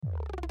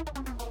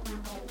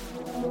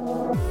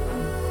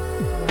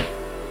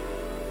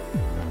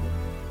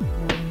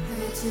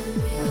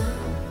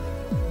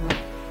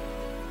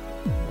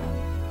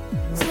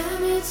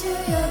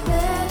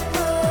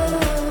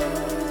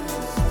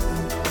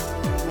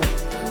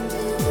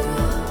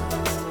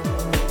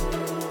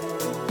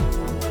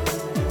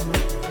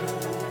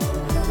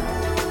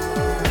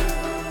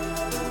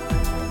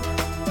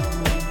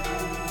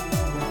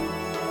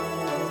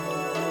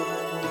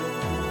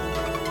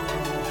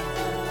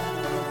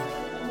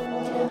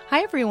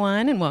Hi,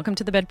 everyone, and welcome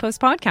to the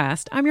Bedpost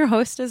Podcast. I'm your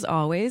host, as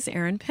always,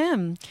 Erin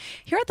Pym.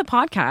 Here at the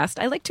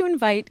podcast, I like to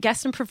invite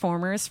guests and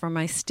performers from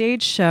my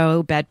stage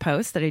show,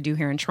 Bedpost, that I do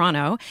here in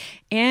Toronto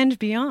and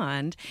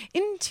beyond,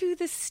 into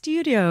the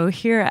studio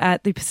here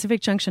at the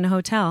Pacific Junction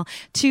Hotel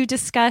to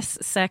discuss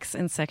sex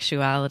and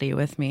sexuality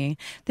with me.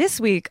 This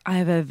week, I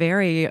have a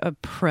very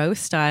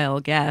pro-style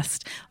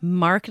guest,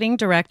 marketing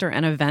director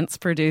and events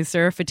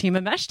producer,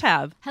 Fatima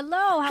Mechtab. Hello,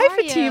 how are Hi,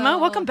 Fatima. you?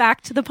 Welcome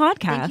back to the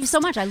podcast. Thank you so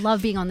much. I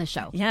love being on the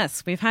show.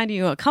 Yes, we've had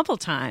you a couple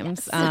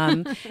times.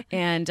 Yes.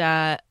 And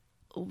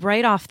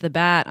right off the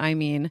bat, I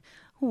mean,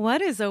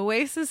 what is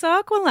Oasis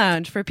Aqua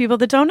Lounge for people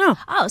that don't know?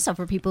 Oh, so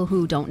for people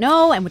who don't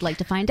know and would like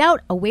to find out,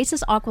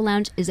 Oasis Aqua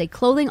Lounge is a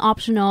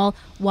clothing-optional,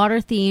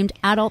 water-themed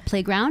adult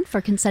playground for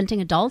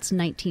consenting adults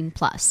 19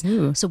 plus.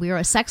 Ooh. So we are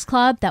a sex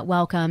club that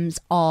welcomes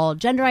all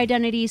gender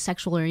identities,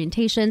 sexual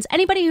orientations.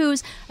 Anybody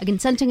who's a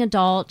consenting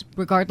adult,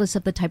 regardless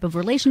of the type of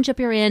relationship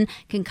you're in,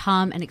 can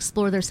come and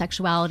explore their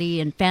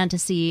sexuality and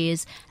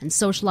fantasies and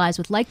socialize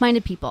with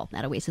like-minded people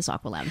at Oasis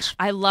Aqua Lounge.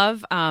 I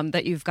love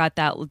that you've got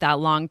that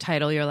long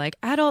title. You're like,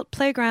 adult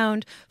playground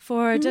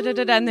for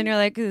da-da-da-da, and then you're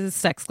like, this is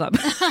sex club.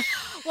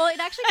 Well, it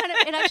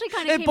actually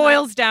kind of It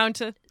boils down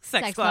to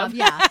sex club.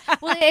 Yeah.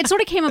 Well, it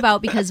sort of came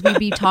about because we'd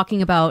be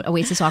talking about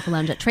Oasis Aqua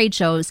Lounge at trade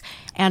shows,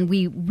 and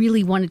we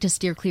really wanted to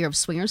steer clear of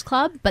swingers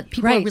club, but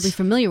people are really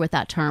familiar with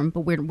that term,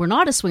 but we're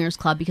not a swingers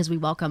club because we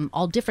welcome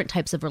all different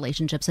types of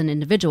relationships and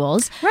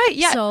individuals. Right,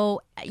 yeah.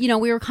 So,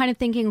 we were kind of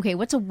thinking, okay,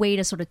 what's a way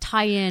to sort of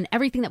tie in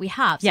everything that we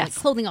have? So Yes. like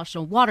clothing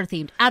optional, water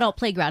themed, adult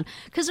playground,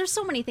 because there's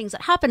so many things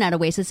that happen at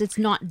Oasis. It's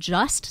not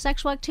just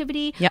sexual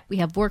activity. Yep. We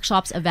have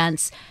workshops,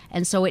 events,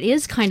 and so it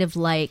is kind of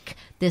like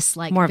this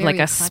More of very like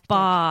a eclectic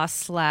spa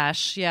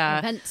slash,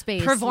 event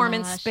space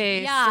performance slash-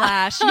 space yeah.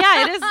 slash.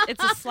 Yeah, it is.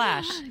 It's a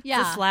slash.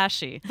 Yeah. It's a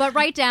slashy. But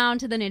right down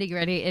to the nitty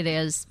gritty, it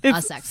is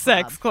It's a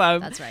sex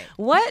club. That's right.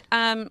 What?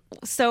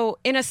 So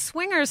in a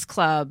swingers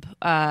club,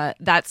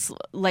 that's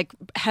like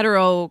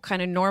hetero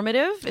kind of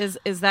normative.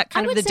 Is that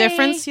kind of the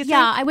difference? You think?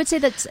 Yeah, I would say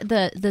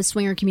that the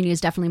swinger community is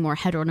definitely more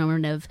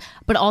heteronormative,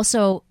 but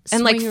also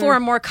And like swinger- for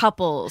more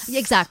couples.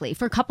 Exactly,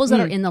 for couples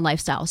that are in the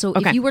lifestyle. So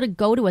Okay. if you were to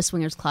go to a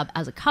swingers club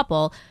as a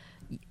couple,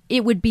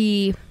 it would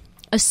be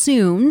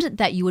assumed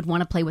that you would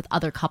want to play with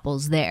other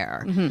couples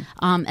there.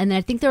 And then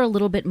I think they're a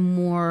little bit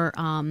more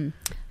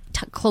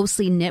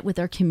closely knit with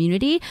their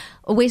community.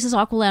 Oasis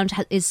Aqua Lounge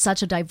is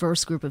such a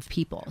diverse group of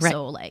people. Right.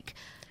 So like,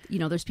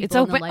 there's people It's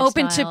in the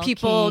open to lifestyle,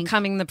 people kink.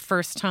 coming the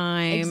first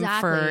time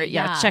Exactly, for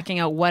yeah. checking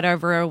out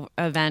whatever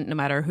event, no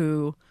matter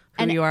who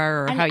you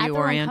are or and how at you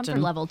their own orient.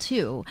 comfort level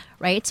too,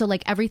 right? So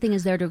like everything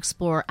is there to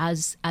explore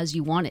as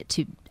you want it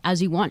to,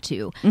 as you want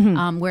to.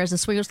 Whereas a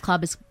swingers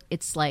club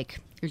it's like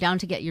you're down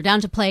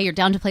to play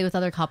with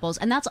other couples,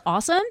 and that's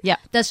awesome. Yeah.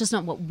 That's just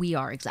not what we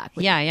are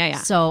exactly. Yeah.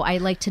 So I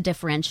like to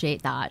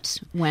differentiate that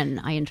when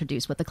I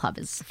introduce what the club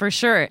is. For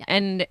sure.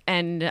 And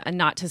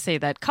not to say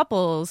that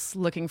couples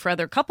looking for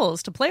other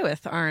couples to play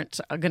with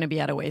aren't going to be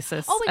at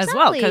Oasis as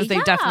well, because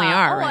they definitely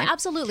are, right?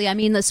 Absolutely. I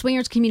mean, the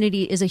swingers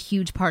community is a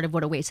huge part of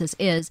what Oasis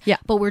is. Yeah.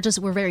 But we're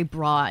very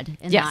broad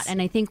in Yes. that.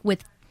 And I think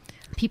with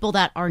people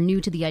that are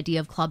new to the idea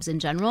of clubs in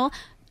general,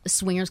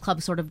 swingers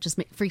club sort of just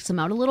freaks them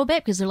out a little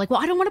bit because they're like,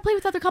 well, I don't want to play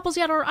with other couples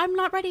yet, or I'm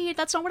not ready.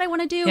 That's not what I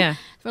want to do. Yeah.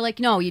 We're like,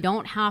 no, you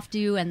don't have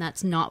to. And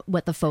that's not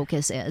what the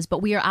focus is. But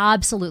we are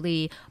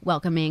absolutely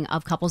welcoming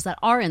of couples that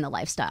are in the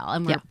lifestyle.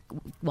 And we're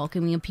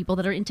welcoming of people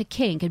that are into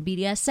kink and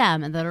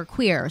BDSM and that are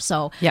queer.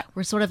 So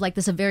we're sort of like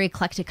this a very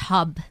eclectic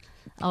hub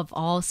of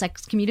all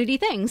sex community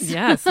things.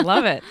 Yes,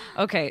 love it.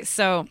 Okay,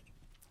 so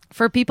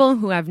for people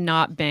who have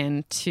not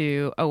been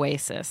to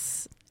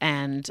Oasis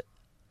and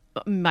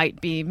might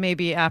be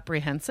maybe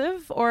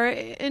apprehensive or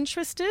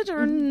interested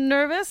or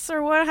nervous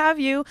or what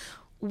have you,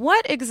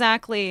 what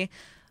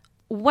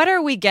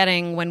are we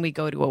getting when we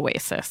go to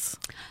Oasis?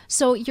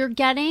 So you're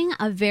getting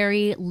a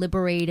very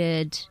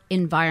liberated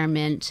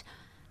environment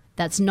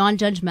that's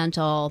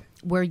non-judgmental,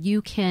 where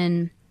you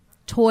can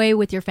toy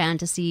with your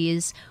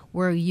fantasies,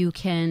 where you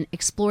can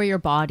explore your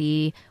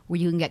body, where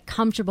you can get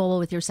comfortable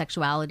with your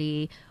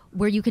sexuality,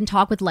 where you can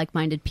talk with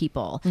like-minded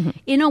people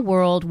in a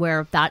world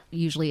where that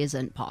usually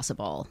isn't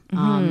possible.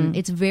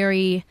 It's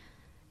very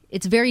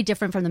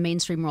different from the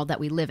mainstream world that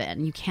we live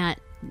in.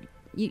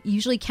 You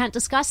usually can't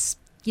discuss,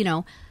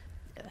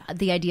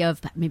 the idea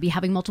of maybe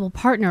having multiple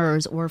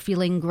partners or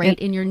feeling great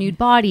in your nude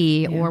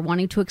body or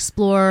wanting to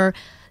explore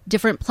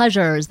different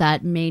pleasures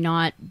that may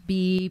not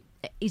be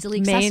easily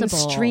accessible.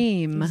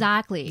 Mainstream.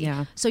 Exactly.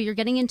 Yeah. So you're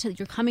coming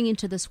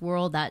into this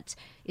world that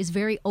is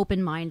very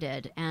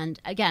open-minded and,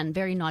 again,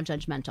 very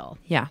non-judgmental.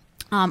 Yeah.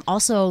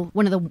 Also,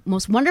 one of the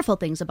most wonderful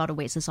things about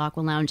Oasis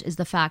Aqua Lounge is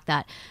the fact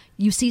that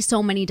you see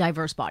so many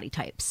diverse body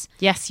types.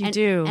 Yes, you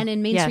do. And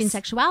in mainstream Yes.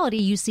 sexuality,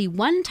 you see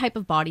one type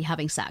of body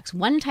having sex,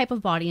 one type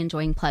of body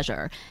enjoying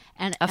pleasure.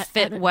 And A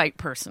fit white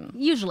person.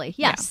 usually,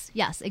 yes,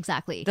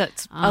 exactly.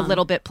 That's a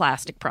little bit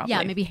plastic, probably.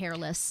 Yeah, maybe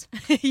hairless.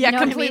 Yeah, You know what I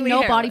completely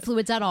mean? No body hairless.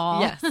 fluids at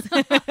all. Yes.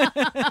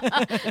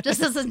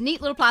 Just as a neat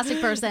little plastic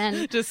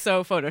person. Just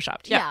so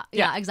photoshopped.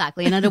 Yeah,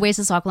 exactly. And at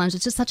Oasis Aqua Lounge,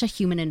 it's just such a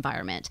human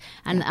environment,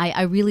 and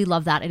I really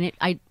love that.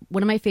 And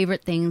one of my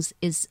favorite things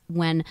is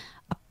when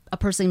a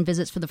person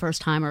visits for the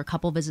first time or a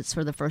couple visits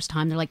for the first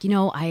time. They're like,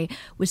 I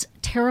was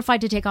terrified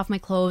to take off my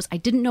clothes. I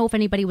didn't know if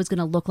anybody was going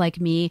to look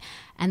like me,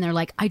 and they're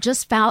like, I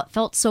just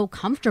felt so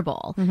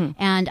comfortable.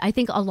 And I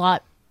think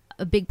a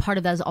big part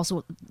of that is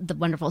also the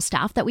wonderful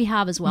staff that we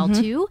have as well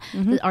too.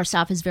 Our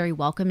staff is very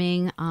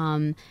welcoming,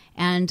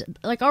 and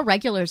like our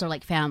regulars are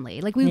like family.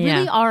 Like we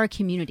really are a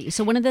community.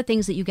 So one of the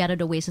things that you get at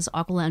Oasis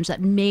Aqua Lounge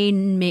that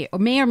may or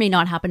may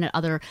not happen at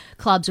other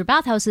clubs or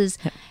bathhouses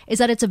is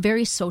that it's a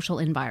very social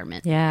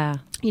environment. Yeah.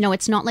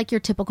 It's not like your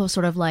typical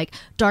sort of like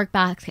dark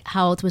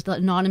bathhouse with the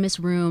anonymous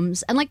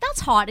rooms, and like that's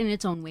hot in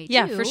its own way too.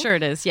 Yeah, for sure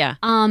it is. Yeah.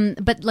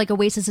 But like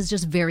Oasis is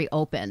just very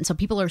open. So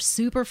people are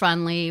super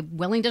friendly,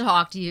 willing to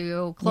talk to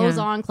you, clothes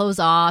on, clothes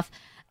off,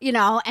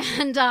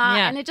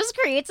 and it just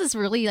creates this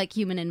really like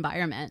human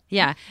environment.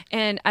 Yeah.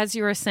 And as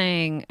you were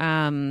saying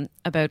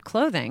about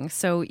clothing,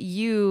 so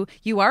you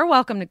are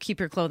welcome to keep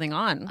your clothing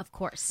on. Of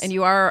course. And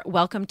you are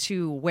welcome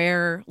to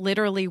wear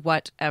literally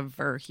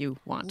whatever you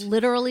want.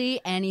 Literally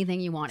anything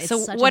you want. It's So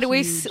such what a do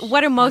huge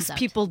what do most concept.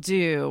 people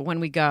do when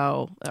we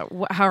go?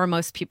 How are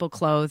most people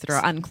clothed or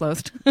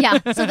unclothed? Yeah.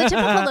 So the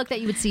typical look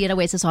that you would see at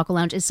Oasis Aqua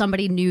Lounge is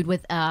somebody nude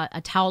with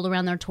a towel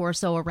around their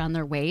torso, around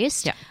their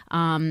waist. Yeah.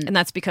 And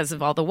that's because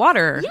of all the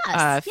water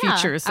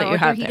features that our you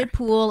have heated there.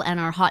 pool and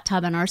our hot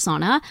tub and our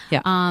sauna.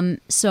 Yeah.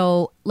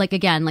 So like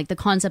again, like the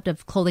concept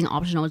of clothing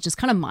optional is just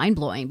kind of mind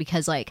blowing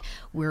because like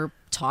we're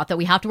taught that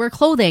we have to wear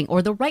clothing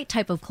or the right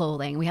type of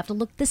clothing. We have to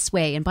look this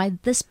way and buy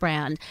this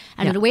brand.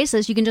 And at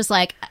Oasis, you can just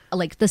like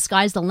the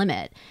sky's the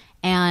limit,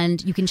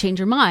 and you can change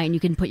your mind. You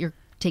can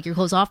take your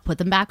clothes off, put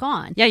them back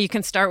on. Yeah, you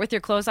can start with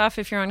your clothes off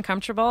if you're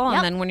uncomfortable,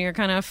 and then when you're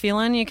kind of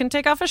feeling, you can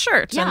take off a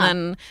shirt. Yeah. And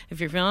then if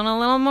you're feeling a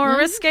little more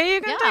risque,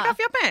 you can take off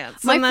your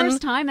pants. My And then,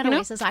 first time at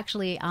Oasis,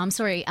 actually,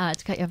 sorry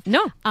to cut you off.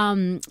 No.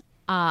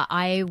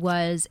 I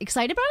was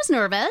excited, but I was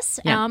nervous.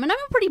 Yeah. And I'm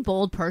a pretty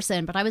bold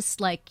person, but I was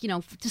like,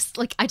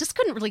 I just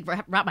couldn't really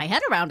wrap my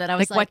head around it. I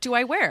was Like, what do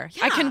I wear?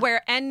 I Yeah. can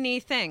wear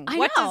anything. I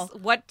What know.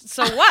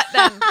 So what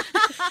then?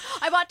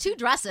 I bought 2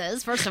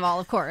 dresses, first of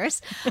all, of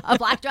course, a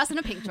black dress and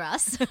a pink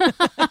dress.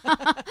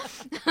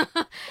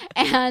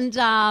 and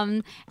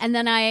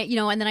then I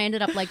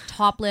ended up like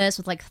topless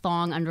with like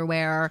thong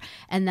underwear.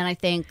 And then I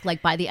think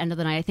like by the end of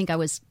the night, I think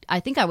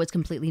I was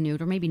completely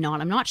nude, or maybe not.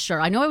 I'm not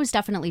sure. I know I was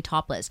definitely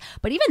topless,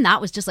 but even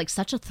that was just like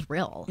such a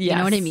thrill. You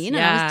know what I Yes. mean? Yeah.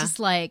 And I was just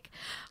like,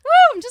 woo,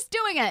 I'm just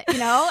doing it,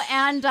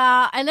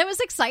 and it was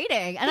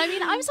exciting. And I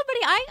mean, I'm somebody,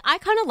 I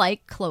kind of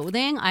like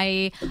clothing.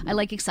 I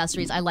like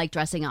accessories. I like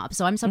dressing up.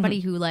 So I'm somebody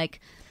who like,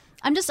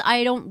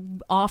 I don't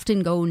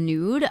often go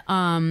nude.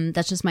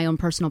 That's just my own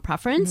personal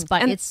preference,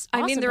 but And, it's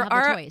awesome there to have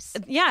are the choice.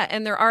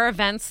 and there are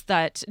events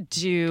that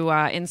do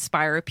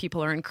inspire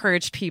people or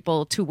encourage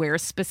people to wear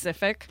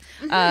specific,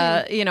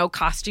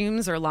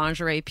 costumes or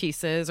lingerie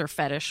pieces or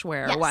fetish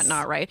wear or Yes.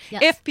 whatnot, right?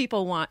 Yes. If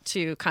people want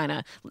to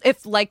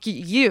if like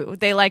you,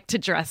 they like to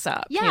dress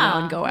up,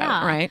 and go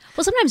out, right?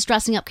 Well, sometimes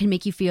dressing up can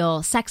make you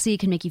feel sexy,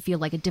 can make you feel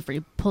like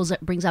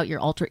brings out your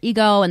alter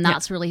ego, and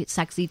that's really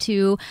sexy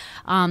too.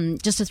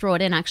 Just to throw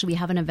it in, actually, we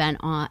have an event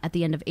at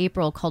the end of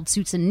April called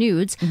Suits and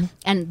Nudes,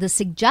 and the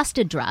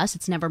suggested dress,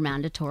 it's never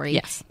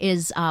mandatory,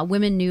 is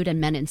women nude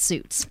and men in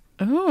suits.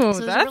 Oh,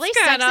 So there's that's a really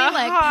sexy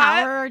hot.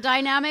 power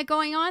dynamic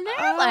going on there.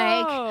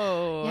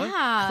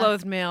 Oh,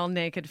 clothed male,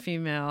 naked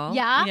female.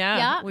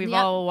 Yeah, We've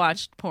yeah. all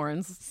watched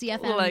porns.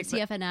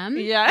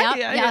 CFNM. Yeah.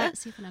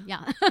 CFNM,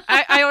 yeah.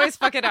 I always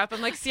fuck it up.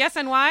 I'm like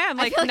CSNY. I'm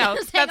like, feel like no,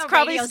 you're saying that's a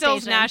probably radio still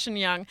station. Nash and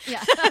Young.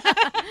 Yeah.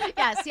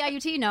 Yeah,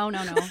 CIUT? No.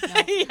 Yeah,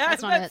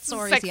 That's not it. that's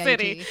Sorry, Sex CIUT.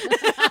 City.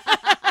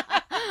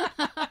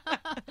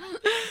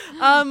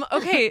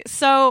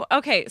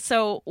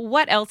 So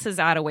what else is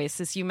at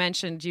Oasis? You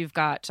mentioned you've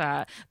got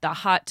the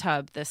hot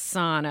tub, the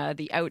sauna,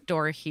 the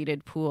outdoor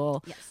heated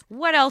pool. Yes.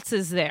 What else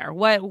is there?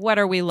 What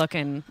are we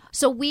looking?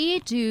 So we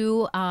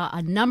do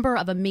a number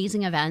of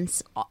amazing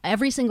events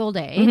every single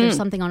day. There's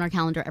something on our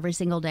calendar every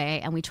single day,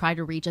 and we try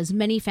to reach as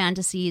many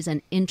fantasies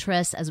and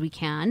interests as we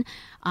can.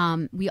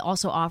 We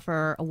also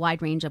offer a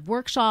wide range of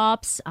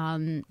workshops,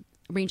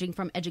 ranging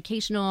from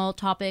educational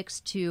topics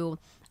to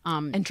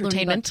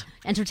Entertainment.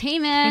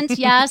 Entertainment,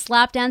 yes.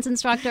 Lap dance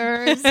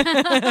instructors,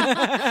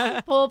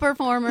 pole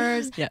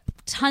performers,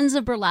 tons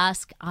of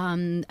burlesque,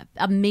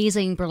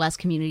 amazing burlesque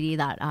community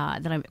that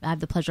I have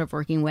the pleasure of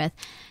working with.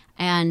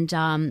 And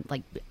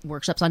like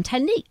workshops on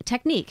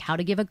technique, how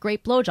to give a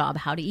great blowjob,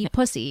 how to eat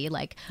pussy,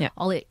 like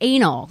all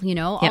anal,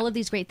 all of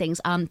these great things.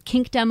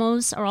 Kink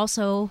demos are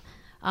also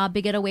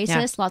big at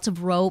Oasis. Lots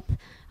of rope.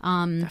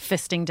 A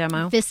fisting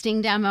demo.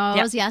 Fisting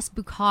demos, yes.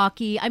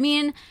 Bukkake. I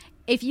mean,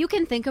 if you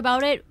can think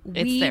about it,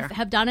 we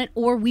have done it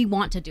or we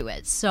want to do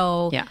it.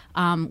 So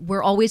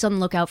we're always on the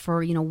lookout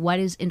for, what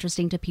is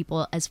interesting to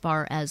people as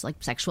far as like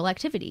sexual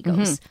activity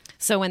goes.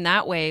 So in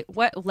that way,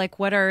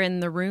 what are in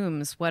the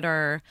rooms? What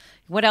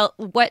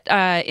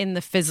in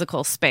the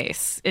physical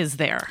space is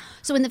there?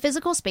 So in the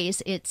physical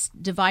space, it's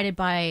divided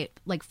by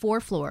like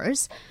 4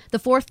 floors. The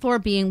 4th floor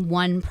being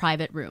one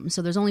private room.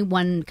 So there's only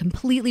one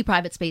completely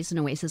private space in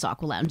Oasis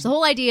Aqua Lounge. The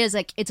whole idea is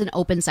like it's an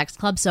open sex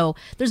club, so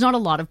there's not a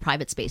lot of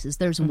private spaces.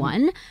 There's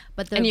one,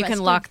 but you can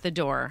lock the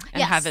door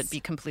and have it be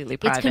completely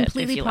private. It's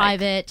completely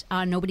private.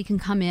 Nobody can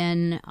come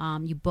in.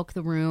 You book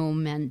the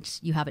room and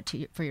you have it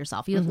for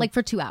yourself. You like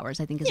for 2 hours,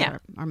 I think, is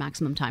our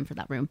maximum time for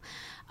that room.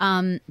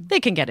 They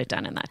can get it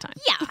done in that time.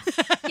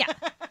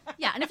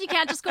 Yeah. And if you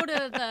can't, just go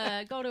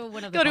to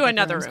one of the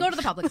another rooms. room. Go to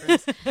the public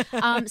rooms.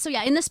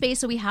 In the space,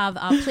 so we have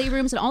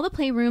playrooms, and all the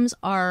playrooms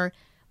are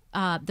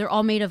they're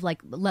all made of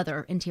like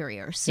leather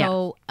interior,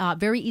 so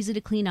very easy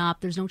to clean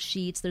up. There's no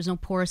sheets, there's no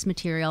porous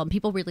material, and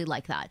people really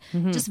like that.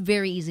 Just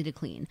very easy to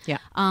clean.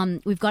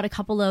 We've got a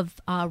couple of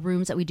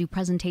rooms that we do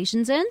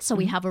presentations in. So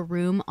we have a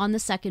room on the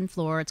 2nd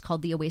floor. It's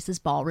called the Oasis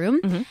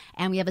Ballroom,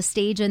 and we have a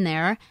stage in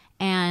there,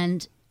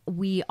 and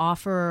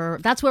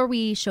that's where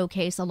we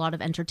showcase a lot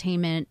of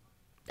entertainment,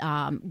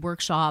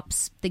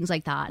 workshops, things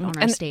like that on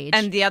our stage.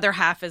 And the other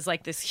half is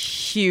like this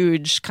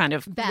huge kind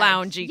of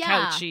loungy,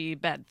 couchy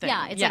bed thing.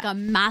 Yeah, it's like a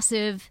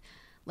massive,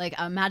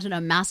 imagine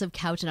a massive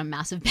couch and a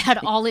massive bed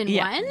all in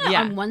one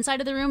on one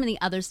side of the room, and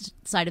the other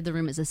side of the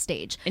room is a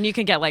stage. And you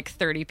can get like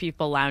 30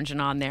 people lounging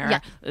on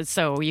there,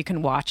 so you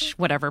can watch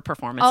whatever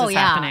performance is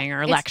happening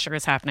or lecture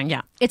is happening.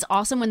 Yeah. It's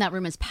awesome when that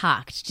room is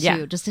packed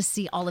too, just to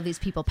see all of these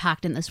people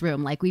packed in this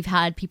room. Like we've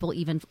had people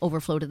even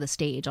overflow to the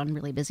stage on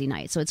really busy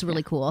nights, so it's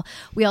really cool.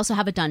 We also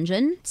have a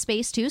dungeon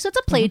space too, so it's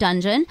a play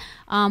dungeon.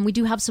 We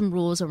do have some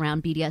rules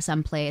around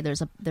BDSM play.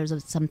 There's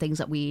some things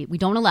that we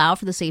don't allow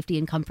for the safety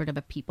and comfort of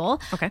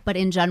people. Okay. But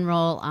in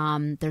general,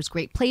 there's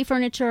great play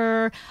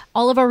furniture.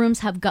 All of our rooms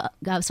have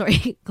gloves,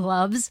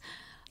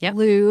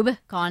 lube,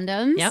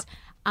 condoms.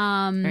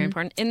 Very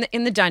important.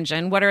 In the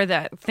dungeon, what are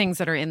the things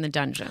that are in the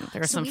dungeon?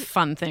 There are some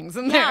fun things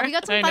in there. Yeah, we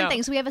got some fun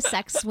things. We have a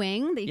sex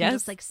swing that you can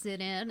just like sit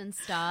in and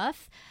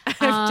stuff.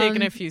 I've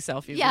taken a few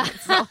selfies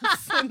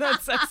in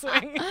that sex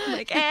swing.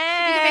 Like,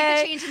 hey, you can make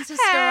the change into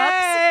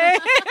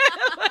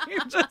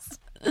stirrups.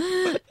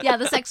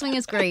 The sex swing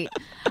is great.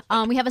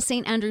 We have a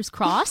St. Andrew's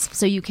cross,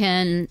 so you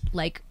can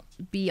like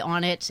be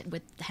on it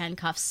with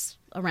handcuffs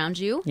around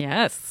you.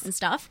 Yes. And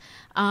stuff.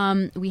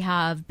 We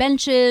have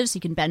benches.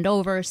 You can bend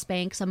over,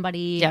 spank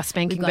somebody. Yeah,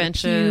 spanking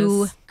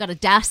benches. Got a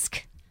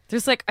desk.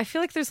 There's I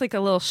feel like there's like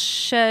a little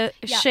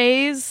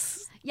chaise.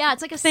 Yeah,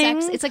 it's like a thing.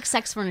 It's like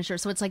sex furniture.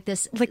 So it's like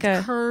this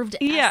curved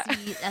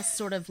S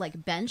sort of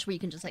like bench where you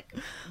can just like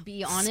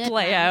be on it.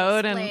 Splay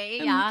out.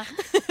 Yeah.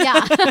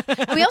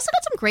 We also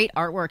got some great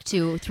artwork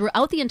too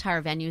throughout the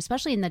entire venue,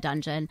 especially in the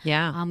dungeon.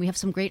 Yeah. We have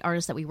some great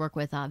artists that we work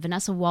with.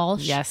 Vanessa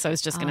Walsh. Yes, I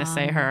was just going to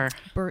say her.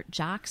 Bert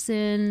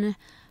Jackson.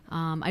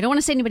 I don't want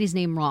to say anybody's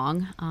name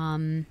wrong.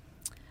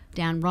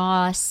 Dan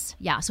Ross.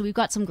 Yeah, so we've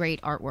got some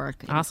great artwork.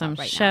 Awesome.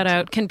 Shout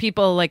out. Can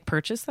people like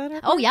purchase that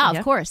artwork? Oh yeah,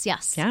 of course.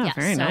 Yes. Yeah,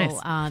 very nice.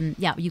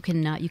 So you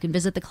can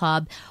visit the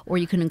club or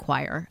you can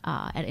inquire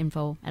at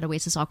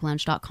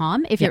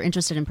info@oasisaqualounge.com if you're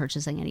interested in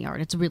purchasing any art.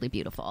 It's really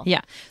beautiful.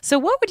 Yeah. So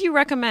what would you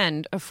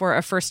recommend for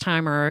a first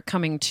timer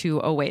coming to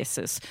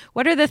Oasis?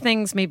 What are the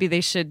things maybe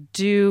they should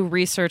do,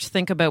 research,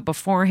 think about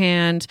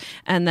beforehand?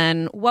 And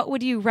then what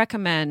would you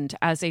recommend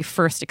as a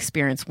first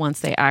experience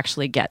once they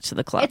actually get to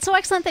the club? It's so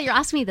excellent that you're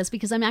asking me this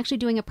because I'm actually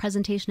doing a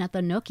presentation at the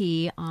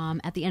Nookie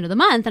at the end of the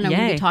month, and I'm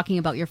going to be talking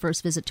about your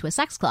first visit to a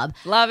sex club.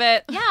 Love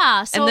it.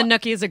 Yeah. So, and the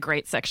Nookie is a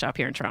great sex shop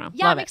here in Toronto.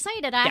 Yeah, I'm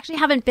excited. I actually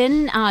haven't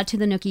been to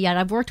the Nookie yet.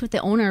 I've worked with the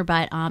owner,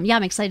 but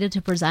I'm excited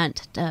to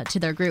present to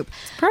their group.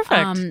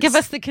 Perfect. Give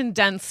us the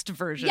condensed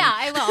version. Yeah,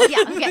 I will. Yeah,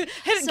 okay.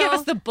 Give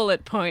us the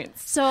bullet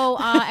points. So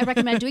I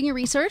recommend doing your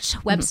research,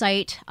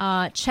 website,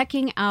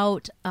 checking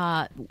out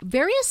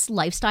various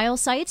lifestyle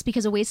sites,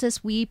 because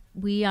Oasis, we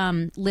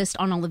list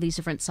on all of these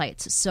different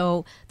sites.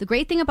 So the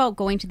great thing about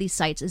going to these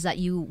sites is that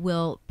you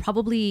will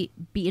probably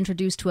be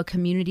introduced to a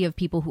community of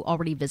people who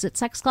already visit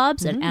sex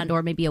clubs and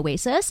or maybe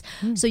Oasis.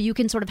 So you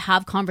can sort of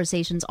have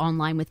conversations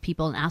online with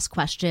people and ask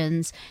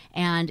questions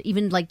and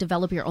even like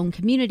develop your own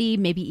community,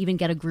 maybe even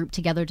get a group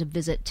together to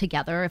visit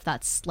together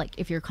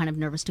if you're kind of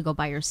nervous to go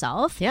by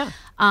yourself. Yeah,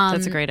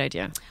 that's a great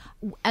idea.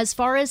 As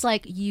far as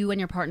like you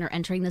and your partner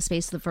entering the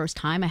space for the first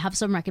time, I have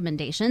some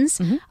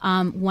recommendations.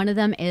 One of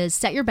them is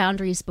set your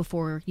boundaries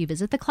before you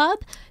visit the club.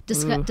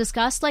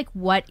 Discuss like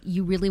what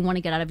you really want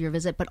to get out of your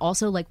visit, but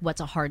also like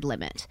what's a hard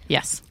limit.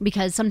 Yes.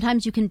 Because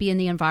sometimes you can be in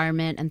the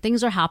environment and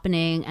things are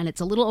happening and it's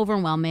a little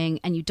overwhelming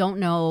and you don't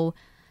know,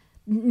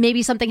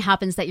 maybe something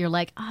happens that you're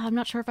like, I'm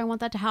not sure if I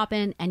want that to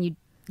happen. And you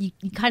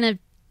kind of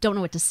don't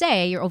know what to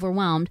say. You're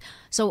overwhelmed.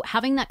 So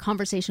having that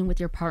conversation with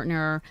your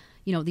partner,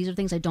 these are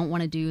things I don't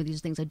want to do, these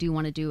are things I do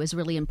want to do, is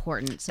really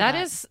important. So that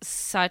is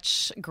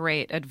such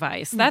great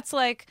advice. That's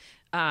like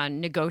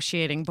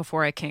negotiating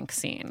before a kink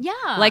scene. Yeah.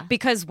 Like,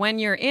 because when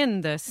you're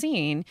in the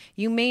scene,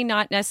 you may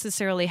not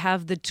necessarily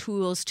have the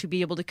tools to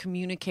be able to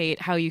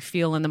communicate how you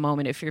feel in the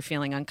moment if you're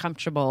feeling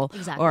uncomfortable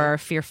or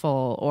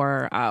fearful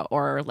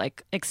or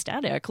like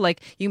ecstatic.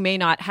 Like, you may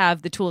not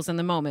have the tools in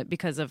the moment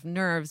because of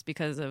nerves,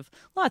 because of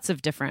lots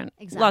of different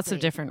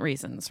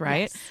reasons,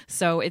 right? Yes.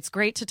 So it's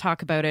great to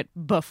talk about it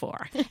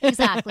before.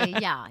 Exactly.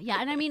 Yeah.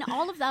 And I mean,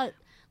 all of that,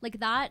 like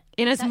that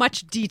in as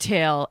much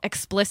detail,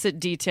 explicit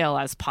detail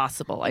as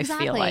possible, I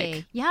feel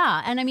like.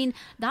 Yeah. And I mean,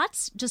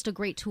 that's just a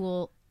great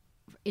tool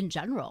in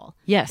general.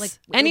 Yes. Like,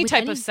 any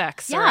type of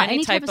sex. Yeah, or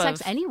any type of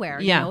sex anywhere.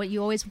 Yeah.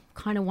 You always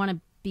kind of want to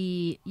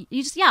be,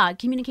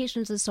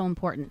 communications is so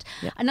important.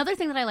 Yeah. Another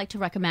thing that I like to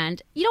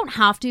recommend, you don't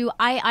have to,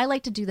 I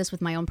like to do this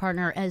with my own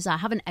partner, is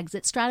have an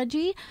exit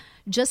strategy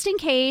just in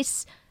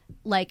case.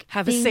 Like,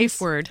 have a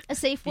safe word. A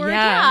safe word,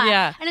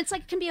 yeah. And it's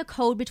like, it can be a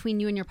code between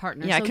you and your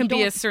partner. Yeah, so it can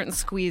be a certain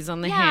squeeze on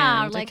the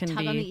hand. Yeah, like it can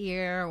tug be on the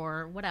ear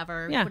or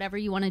whatever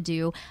you want to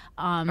do.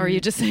 Or you're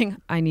just saying,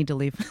 I need to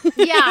leave.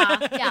 Yeah.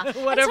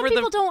 Whatever. And some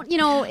people don't,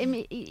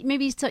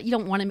 maybe you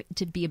don't want it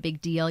to be a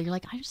big deal. You're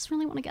like, I just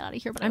really want to get out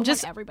of here, but I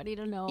want everybody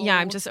to know. Yeah,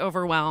 I'm just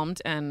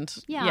overwhelmed. And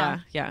yeah.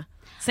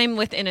 Same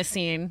within a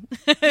scene.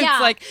 It's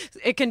like,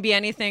 it can be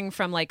anything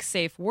from like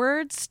safe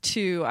words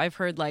to, I've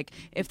heard, like,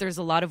 if there's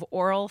a lot of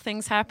oral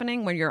things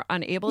happening when you're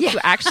unable to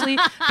actually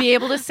be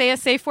able to say a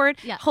safe word,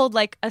 hold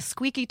like a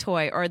squeaky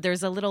toy, or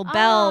there's a little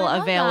bell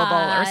available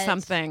or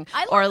something.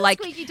 I love or the like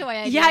squeaky toy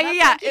idea.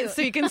 Yeah.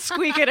 So you can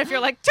squeak it if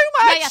you're like, too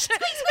much. Yeah.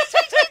 Squeak.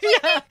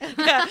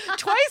 Yeah.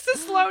 Twice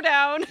as slow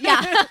down.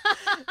 Yeah.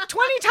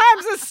 20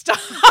 times as stop.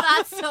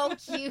 That's so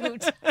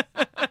cute.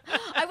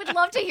 I would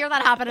love to hear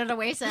that happen at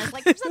Oasis.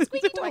 Like, there's that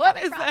squeaky toy.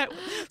 What is that?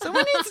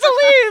 Someone needs to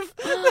leave.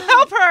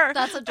 Help her.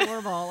 That's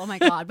adorable. Oh my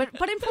God. But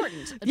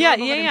important.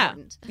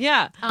 Important.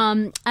 Yeah.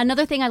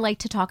 Another thing I like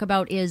to talk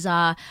about is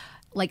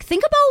like,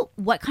 think about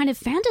what kind of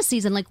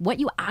fantasies and like what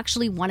you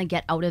actually want to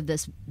get out of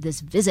this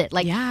visit.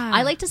 Like,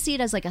 I like to see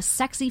it as like a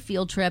sexy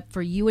field trip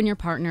for you and your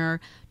partner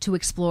to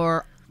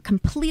explore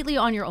completely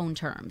on your own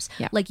terms.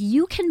 Yeah. Like,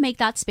 you can make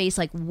that space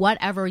like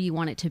whatever you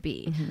want it to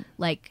be. Mm-hmm.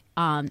 Like,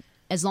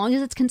 as long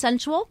as it's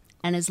consensual.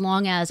 And as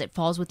long as it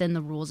falls within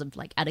the rules of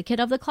like etiquette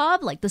of the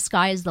club, like, the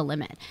sky is the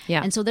limit.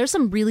 Yeah. And so there's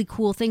some really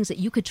cool things that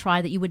you could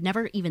try that you would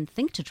never even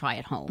think to try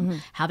at home. Mm-hmm.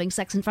 Having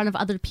sex in front of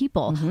other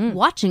people,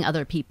 watching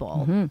other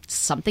people,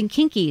 something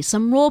kinky,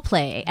 some role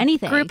play,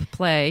 anything. Group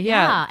play,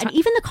 yeah. And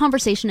even the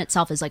conversation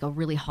itself is like a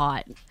really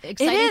hot,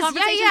 exciting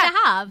conversation to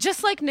have.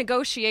 Just like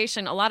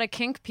negotiation, a lot of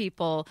kink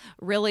people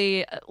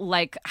really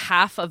like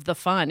half of the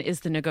fun is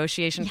the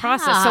negotiation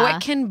process. So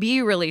it can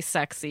be really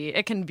sexy.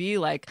 It can be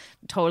like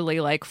totally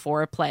like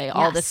foreplay.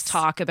 All this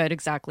talk about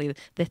exactly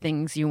the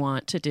things you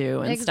want to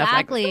do and stuff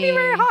like that. It can be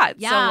very hot.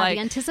 Yeah, so, like,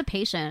 the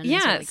anticipation. Yeah,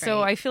 is really great.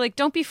 So I feel like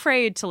don't be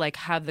afraid to like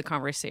have the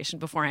conversation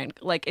beforehand.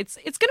 Like, it's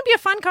going to be a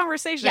fun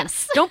conversation.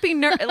 Yes. Don't be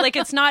like,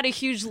 it's not a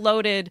huge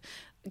loaded.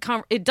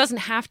 It doesn't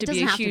have to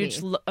be a huge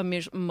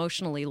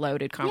emotionally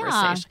loaded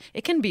conversation. Yeah.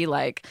 It can be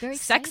like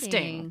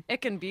sexting.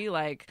 It can be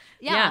like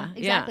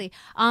exactly.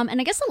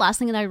 And I guess the last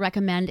thing that I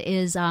recommend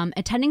is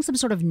attending some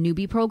sort of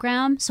newbie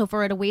program. So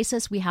for at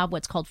Oasis, we have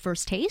what's called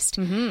First Taste,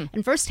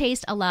 and First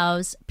Taste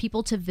allows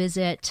people to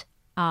visit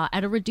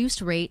at a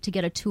reduced rate to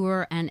get a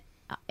tour and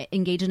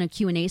engage in a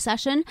Q&A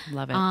session.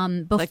 Love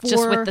it. Before, like,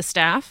 just with the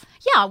staff.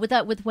 Yeah,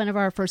 with one of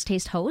our First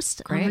Taste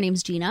hosts. Her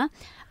name's Gina,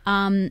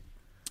 and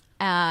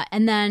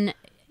then,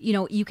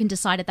 you can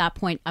decide at that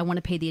point, I want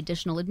to pay the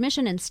additional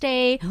admission and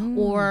stay,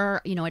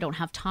 or, I don't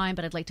have time,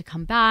 but I'd like to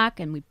come back,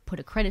 and we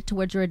put a credit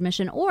towards your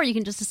admission. Or you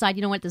can just decide,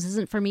 you know what, this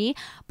isn't for me,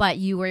 but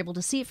you were able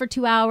to see it for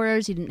 2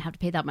 hours. You didn't have to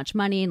pay that much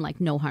money, and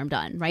like, no harm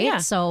done, right? Yeah.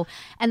 So,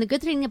 and the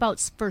good thing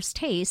about First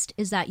Taste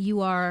is that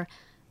you are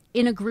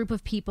in a group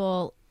of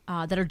people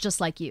that are just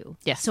like you.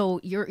 Yes. So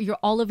you're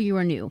all of you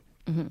are new.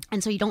 Mm-hmm.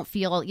 And so you don't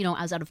feel,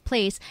 as out of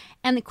place.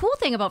 And the cool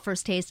thing about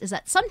First Taste is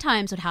that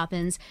sometimes what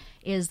happens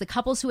is the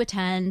couples who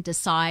attend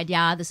decide,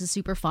 this is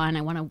super fun.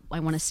 I want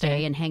to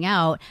stay and hang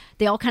out.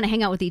 They all kind of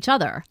hang out with each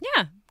other.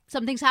 Yeah.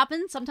 Some things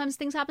happen. Sometimes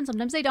things happen.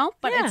 Sometimes they don't.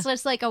 But it's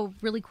just like a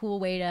really cool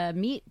way to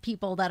meet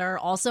people that are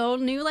also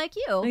new like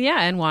you. Yeah,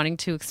 and wanting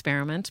to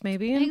experiment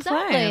maybe and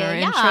play. And are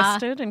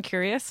interested and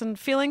curious and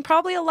feeling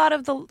probably a lot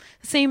of the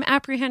same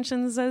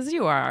apprehensions as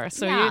you are.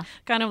 So you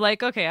kind of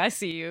like, okay, I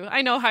see you.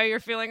 I know how you're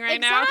feeling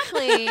right now.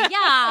 Exactly.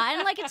 Yeah.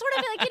 And like, it's sort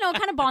of like,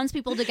 kind of bonds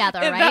people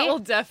together, right? That will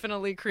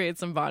definitely create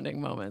some bonding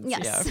moments.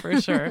 Yes. Yeah,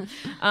 for sure.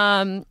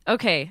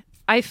 Okay.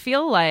 I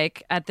feel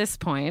like at this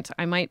point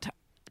I might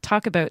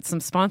talk about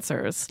some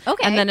sponsors.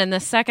 Okay. And then in the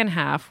second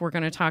half, we're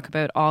going to talk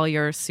about all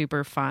your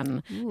super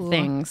fun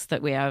things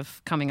that we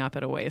have coming up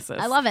at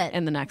Oasis. I love it.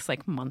 In the next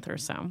month or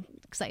so.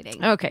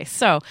 Exciting. Okay,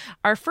 so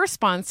our first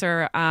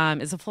sponsor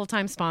is a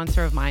full-time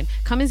sponsor of mine,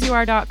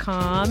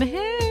 comeasyouare.com.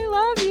 Hey,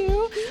 love you.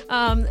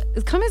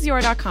 you.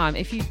 Comeasyouare.com.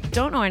 If you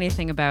don't know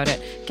anything about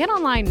it, get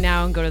online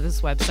now and go to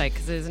this website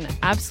because it is an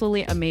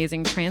absolutely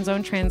amazing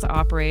trans-owned,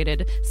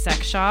 trans-operated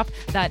sex shop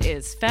that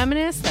is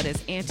feminist, that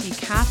is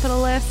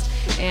anti-capitalist,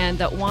 and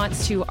that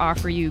wants to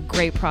offer you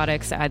great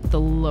products at the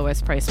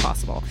lowest price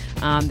possible.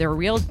 They're a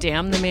real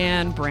damn the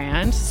man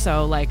brand,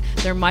 so like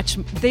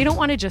they don't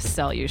want to just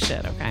sell you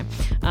shit, okay?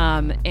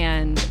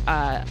 And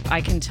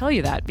I can tell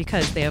you that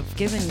because they have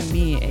given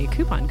me a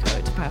coupon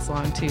code to pass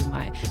along to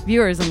my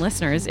viewers and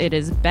listeners. It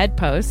is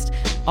BEDPOST,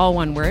 all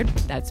one word.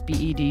 That's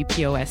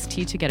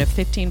BEDPOST to get a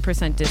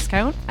 15%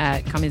 discount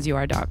at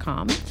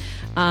comeasyouare.com.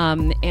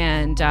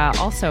 And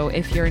also,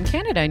 if you're in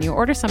Canada and you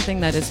order something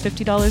that is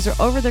 $50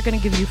 or over, they're going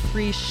to give you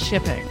free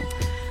shipping.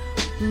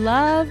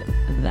 Love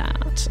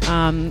that.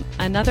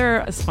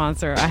 Another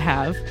sponsor I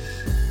have,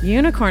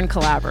 Unicorn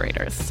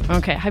Collaborators.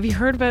 Okay, have you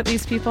heard about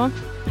these people?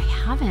 I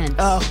haven't.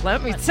 Oh,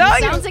 let me tell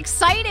you. Sounds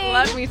exciting.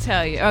 Let me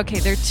tell you. Okay,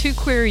 they're two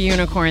queer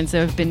unicorns that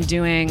have been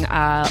doing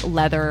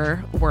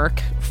leather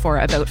work for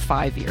about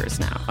 5 years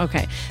now.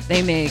 Okay,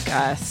 they make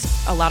a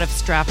lot of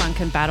strap-on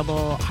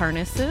compatible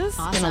harnesses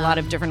in a lot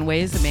of different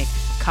ways. They make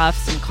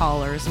cuffs and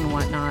collars and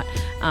whatnot.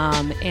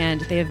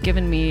 And they have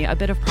given me a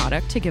bit of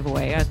product to give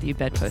away at the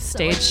Bedpost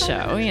stage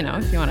show. You know,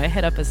 if you want to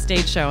hit up a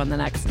stage show in the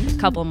next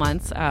couple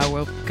months,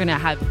 we're going to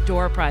have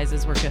door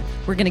prizes. We're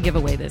going to give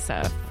away this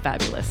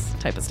fabulous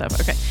type of stuff.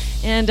 Okay.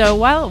 And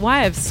while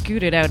I've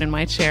scooted out in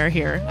my chair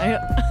here,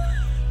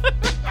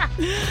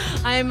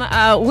 I'm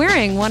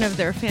wearing one of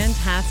their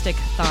fantastic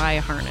thigh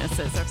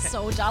harnesses. Okay.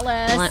 So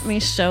jealous. Let me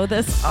show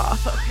this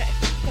off. Okay.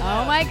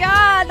 Oh my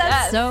God,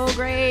 that's so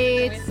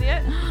great. Can we see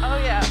it? Oh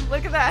yeah,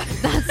 look at that.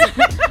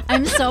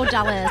 I'm so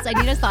jealous. I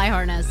need a thigh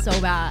harness so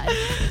bad.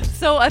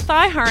 So a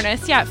thigh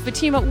harness, yeah.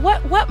 Fatima,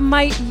 what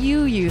might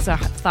you use a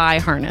thigh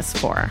harness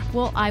for?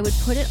 Well, I would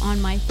put it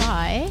on my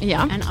thigh,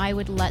 yeah, and I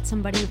would let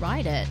somebody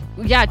ride it.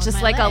 Yeah,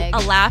 just like a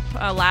lap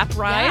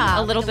ride, yeah,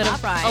 a little bit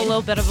of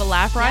a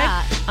lap ride.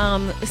 Yeah.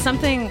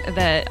 Something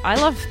that I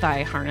love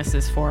thigh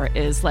harnesses for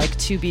is like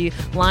to be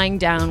lying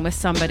down with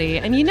somebody,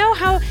 and you know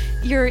how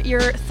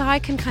your thigh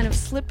can kind of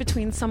slip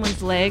between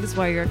someone's legs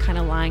while you're kind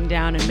of lying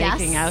down and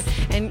making out,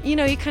 and you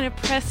know you kind of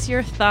press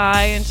your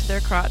thigh into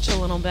their crotch a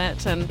little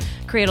bit and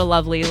create a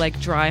lovely like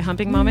dry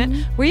humping moment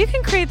where you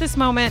can create this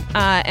moment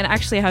and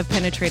actually have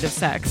penetrative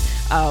sex,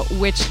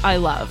 which I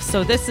love.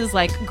 So this is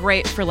like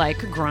great for like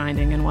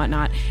grinding and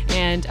whatnot.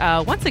 And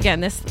once again,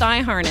 this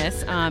thigh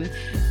harness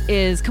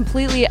is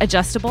completely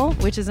adjustable,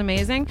 which is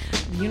amazing.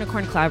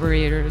 Unicorn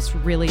Collaborators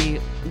really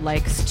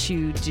likes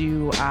to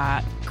do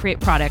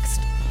create products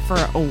for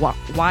a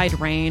wide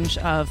range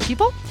of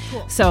people.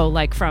 Cool. So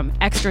like from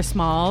extra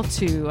small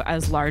to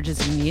as large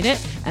as you need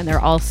it. And they're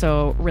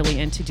also really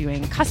into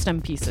doing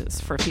custom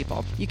pieces for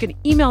people. You can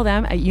email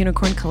them at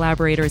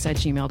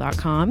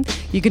unicorncollaborators@gmail.com.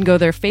 You can go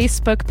their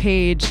Facebook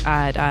page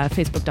at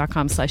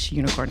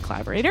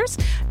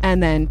facebook.com/unicorncollaborators.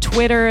 And then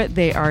Twitter,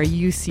 they are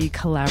UC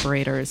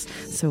Collaborators.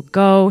 So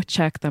go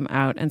check them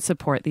out and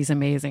support these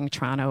amazing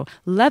Toronto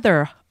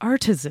leather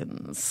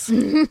artisans.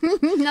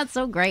 That's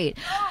so great.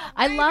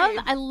 I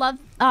love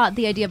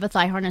the idea of a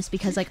thigh harness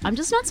because like I'm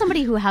just not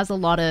somebody who has a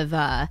lot of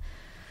the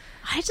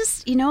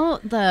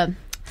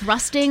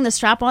thrusting, the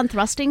strap-on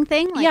thrusting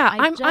thing. Like, yeah,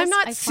 I'm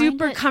not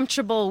super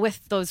comfortable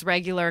with those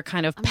regular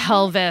kind of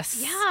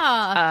pelvis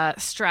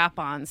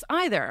strap-ons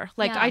either.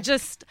 Like I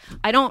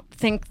don't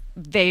think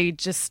they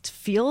just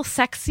feel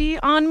sexy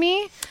on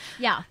me.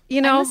 Yeah,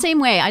 you know, I'm the same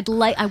way. I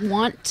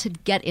want to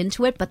get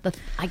into it, but the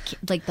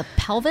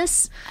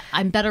pelvis.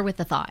 I'm better with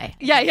the thigh.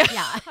 Yeah.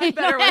 I'm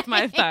better with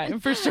my thigh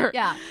for sure.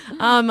 Yeah.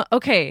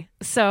 Okay,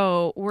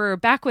 so we're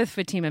back with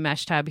Fatima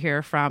Mechtab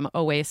here from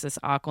Oasis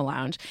Aqua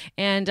Lounge,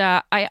 and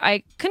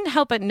I couldn't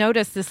help but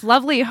notice this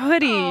lovely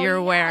hoodie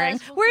you're wearing.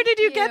 Where did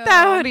you get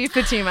that hoodie,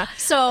 Fatima?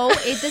 So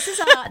this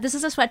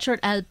is a sweatshirt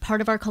as part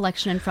of our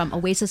collection from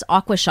Oasis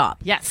Aqua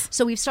Shop. Yes.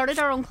 So we've started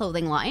our own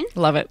clothing line.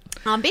 Love it.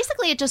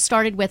 Basically, it just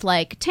started with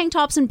like tank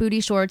tops and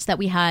booty shorts that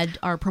we had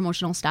our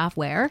promotional staff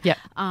wear. Yeah.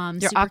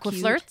 Your aqua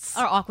flirts.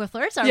 Our aqua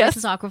flirts. Our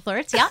Oasis aqua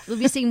flirts. Yeah. We'll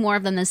be seeing more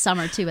of them this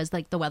summer too, as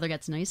like the weather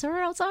gets nicer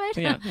outside.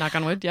 Yeah. Knock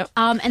on wood. Yep.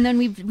 And then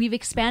we've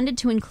expanded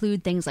to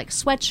include things like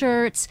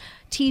sweatshirts,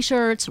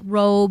 t-shirts,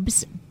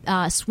 robes,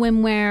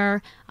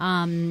 swimwear.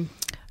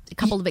 A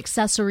couple of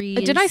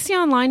accessories. Did I see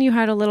online you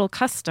had a little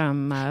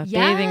custom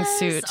bathing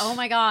suit? Oh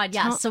my God,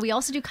 yes. So we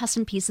also do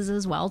custom pieces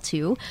as well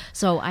too.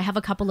 So I have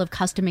a couple of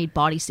custom made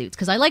bodysuits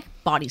because I like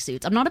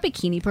bodysuits. I'm not a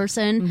bikini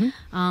person.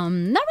 Not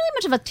really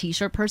much of a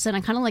t-shirt person. I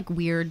kind of like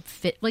weird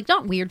fit, like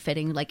not weird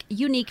fitting, like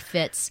unique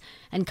fits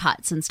and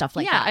cuts and stuff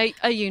like that. Yeah,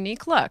 a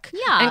unique look.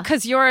 Yeah. And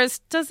because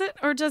yours, does it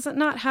or does it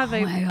not have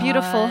a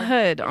beautiful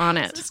hood on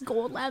it? It's this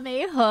gold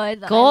lame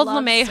hood. Gold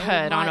lame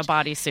hood on a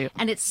bodysuit.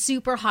 And it's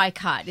super high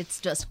cut.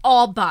 It's just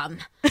all bum.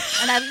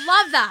 And I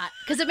love that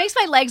because it makes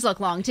my legs look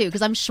long too,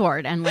 because I'm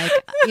short and like,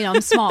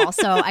 I'm small.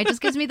 So it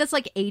just gives me this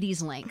like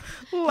 80s length.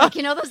 Like,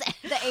 the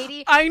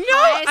 80s. I know.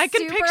 High, I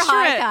can super picture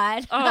high it.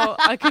 cut. Oh,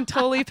 I can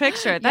totally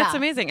picture it. That's Yeah.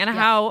 amazing. And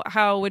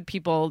how would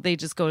people, they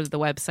just go to the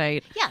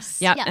website? Yes.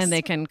 Yeah. Yes. And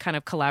they can kind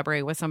of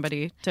collaborate with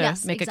somebody to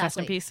Yes, make a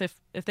custom exactly. piece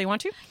if they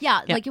want to?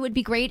 Yeah, like it would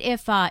be great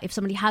if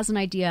somebody has an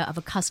idea of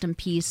a custom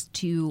piece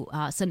to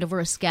send over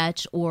a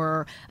sketch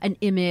or an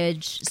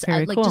image,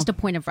 Very like cool. just a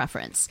point of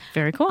reference.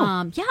 Very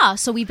cool. Yeah,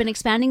 so we've been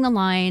expanding the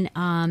line.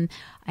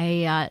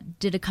 I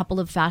did a couple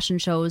of fashion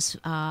shows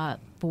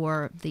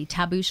for the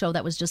Taboo show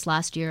that was just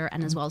last year,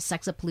 and as well as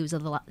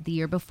Sexapalooza the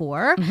year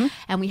before.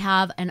 And we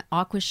have an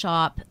Aqua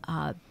Shop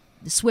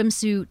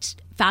swimsuit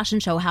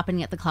fashion show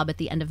happening at the club at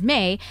the end of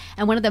May.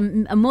 And one of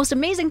the most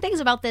amazing things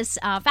about this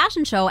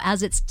fashion show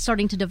as it's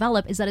starting to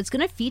develop is that it's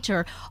going to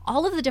feature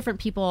all of the different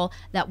people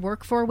that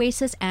work for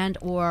Oasis and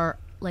or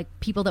like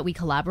people that we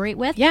collaborate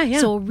with. Yeah.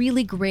 So a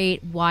really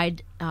great,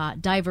 wide,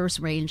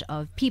 diverse range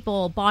of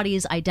people,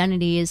 bodies,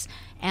 identities.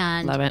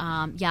 And Love it.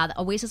 The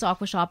Oasis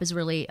Aqua Shop is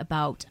really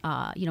about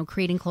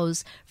creating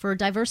clothes for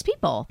diverse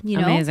people.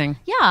 Amazing.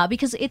 Yeah,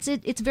 because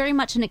it's very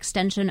much an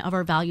extension of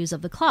our values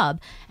of the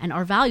club. And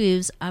our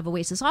values of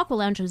Oasis Aqua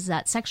Lounge is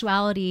that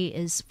sexuality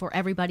is for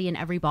everybody and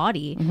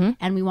everybody.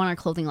 And we want our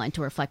clothing line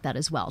to reflect that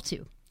as well,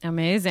 too.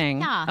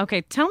 Amazing. Yeah.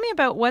 Okay, tell me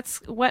about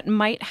what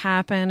might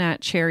happen at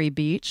Cherry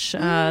Beach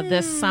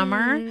this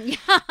summer,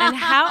 and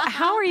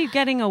how are you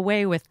getting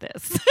away with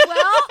this?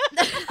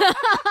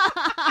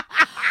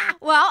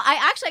 Well,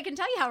 I can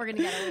tell you how we're going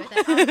to get away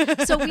with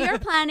it. So we are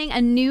planning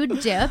a nude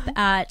dip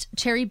at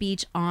Cherry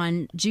Beach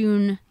on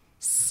June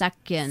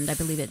 2nd, I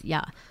believe it.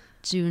 Yeah.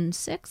 June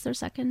 6th or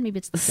 2nd? Maybe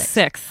it's the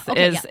 6th. 6th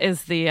Okay,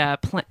 is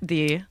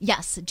the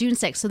Yes, June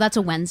 6th. So that's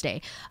a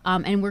Wednesday.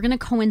 And we're going to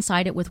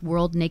coincide it with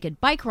World Naked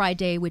Bike Ride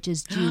Day, which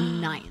is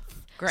June 9th.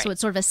 Great. So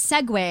it's sort of a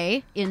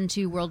segue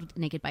into World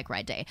Naked Bike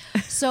Ride Day.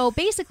 So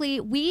basically,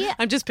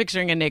 I'm just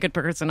picturing a naked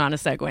person on a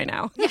Segway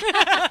now.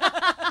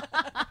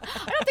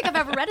 I don't think I've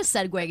ever read a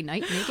Segway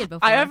naked before.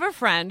 I have a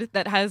friend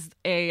that has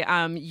a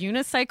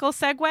unicycle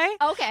Segway.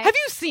 Okay. Have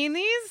you seen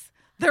these?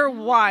 They're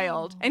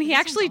wild. And he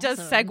actually does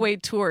awesome.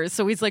 Segway tours,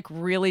 so he's like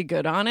really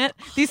good on it.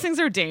 These things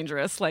are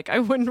dangerous. Like I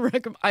wouldn't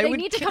recommend. They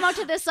need to come out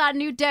to this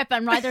new dip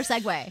and ride their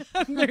Segway.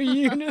 They're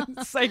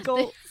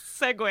unicycle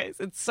Segways.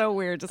 It's so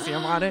weird to see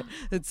him on it.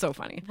 It's so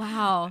funny.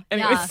 Wow.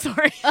 Anyway,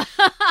 sorry.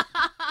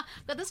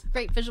 Got this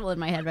great visual in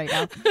my head right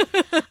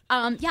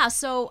now.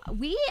 So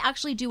we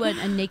actually do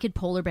a naked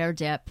polar bear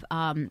dip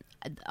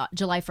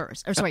January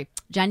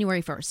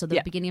 1st. So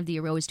the beginning of the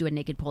year, we always do a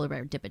naked polar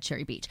bear dip at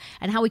Cherry Beach.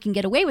 And how we can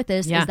get away with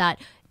this is that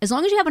as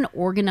long as you have an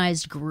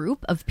organized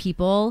group of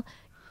people,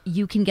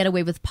 you can get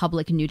away with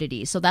public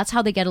nudity. So that's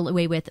how they get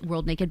away with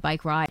World Naked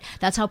Bike Ride.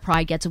 That's how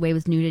Pride gets away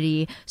with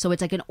nudity. So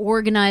it's like an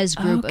organized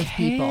group of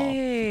people.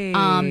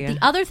 The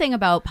other thing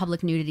about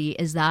public nudity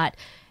is that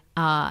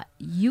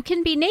you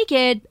can be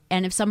naked,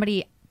 and if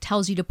somebody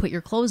tells you to put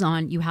your clothes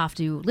on, you have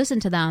to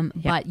listen to them,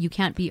 but you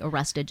can't be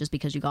arrested just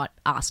because you got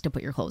asked to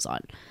put your clothes on.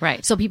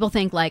 Right. So people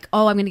think like,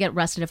 oh, I'm going to get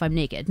arrested if I'm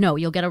naked. No,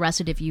 you'll get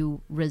arrested if you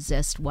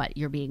resist what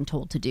you're being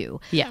told to do.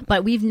 Yeah.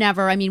 But we've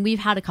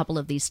had a couple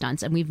of these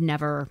stunts, and we've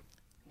never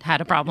had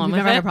a problem We've with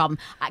never it? had a problem.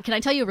 Can I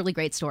tell you a really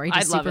great story?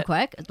 Just I'd love super it.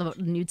 quick,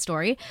 a nude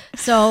story.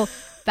 So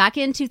back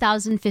in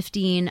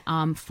 2015,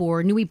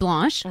 for Nuit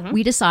Blanche,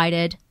 we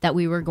decided that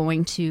we were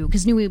going to,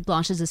 because Nuit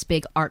Blanche is this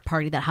big art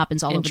party that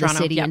happens all over Toronto,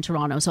 the city in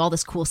Toronto. So all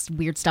this cool,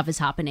 weird stuff is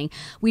happening.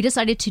 We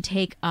decided to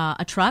take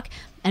a truck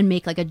and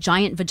make like a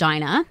giant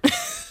vagina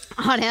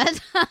on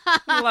it.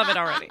 Love it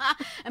already.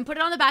 And put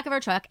it on the back of our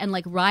truck and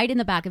like ride in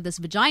the back of this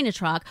vagina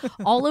truck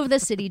all over the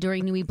city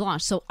during Nuit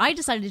Blanche. So I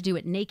decided to do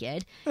it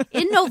naked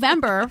in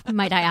November,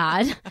 might I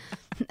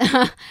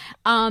add.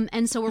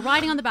 And so we're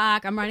riding on the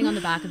back. I'm riding on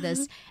the back of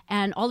this,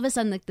 and all of a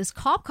sudden, like this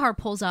cop car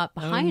pulls up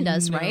behind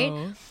us,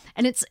 right?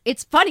 And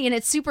it's funny and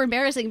it's super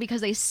embarrassing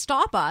because they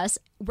stop us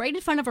right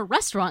in front of a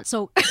restaurant.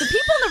 So the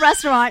people in the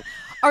restaurant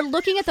are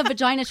looking at the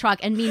vagina truck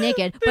and me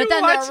naked, but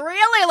then they're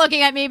really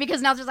looking at me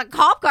because now there's a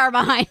cop car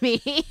behind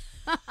me.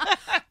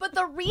 But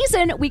the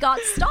reason we got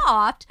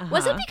stopped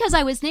wasn't because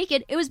I was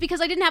naked. It was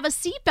because I didn't have a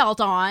seatbelt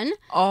on.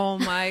 Oh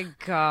my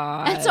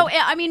God. And so,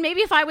 I mean,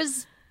 maybe if I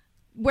was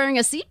wearing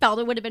a seatbelt,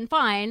 it would have been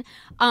fine.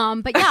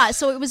 But yeah,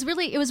 so it was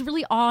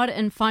really odd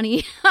and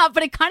funny,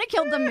 but it kind of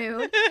killed the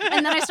mood.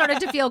 And then I started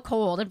to feel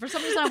cold. And for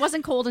some reason, I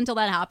wasn't cold until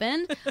that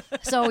happened.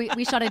 So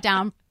we shut it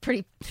down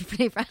pretty.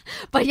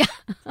 But yeah,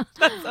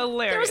 That's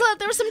hilarious.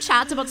 there was some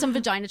chats about some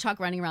vagina truck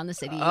running around the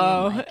city.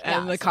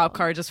 And the cop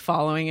car just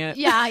following it.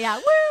 Yeah.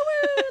 Woo,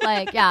 woo.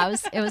 Like, yeah,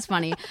 it was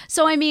funny.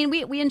 So, I mean,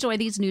 we enjoy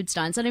these nude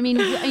stunts. And I mean,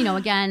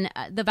 again,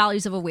 the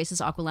values of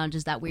Oasis Aqua Lounge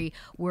is that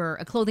we're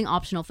a clothing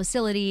optional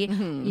facility.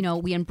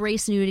 We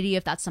embrace nudity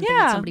if that's something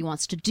that somebody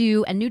wants to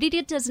do. And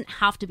nudity doesn't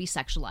have to be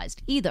sexualized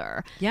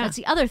either. Yeah. That's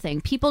the other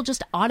thing. People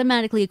just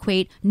automatically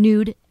equate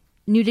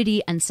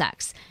nudity and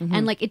sex.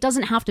 And like, it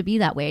doesn't have to be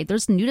that way.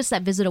 There's nudists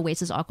that visit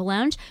Oasis Aqua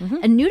Lounge,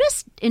 and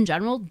nudists in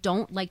general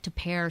don't like to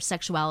pair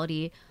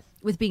sexuality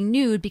being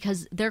nude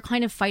because they're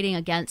kind of fighting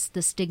against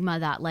the stigma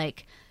that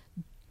like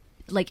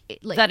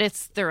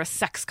that they're a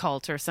sex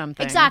cult or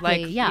something.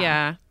 Exactly. Like,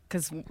 yeah.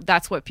 Because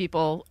that's what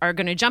people are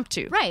going to jump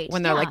to. Right.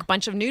 When they're like a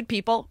bunch of nude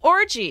people,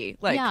 orgy.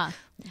 Like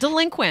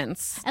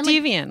delinquents, and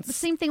deviants. The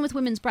same thing with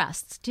women's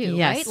breasts too,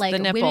 yes, right? Like the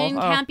nipple.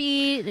 women can't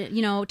be,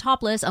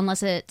 topless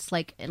unless it's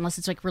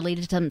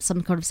related to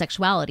some kind of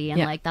sexuality, and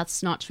like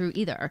that's not true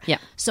either. Yeah.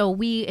 So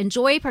we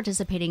enjoy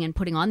participating and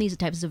putting on these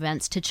types of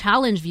events to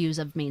challenge views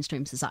of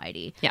mainstream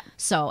society. Yeah.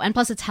 So and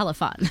plus it's hella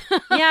fun.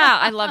 Yeah,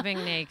 I love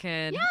being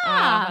naked.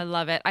 Yeah. I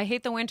love it. I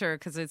hate the winter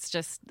because it's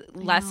just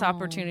less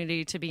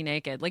opportunity to be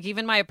naked. Like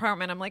even my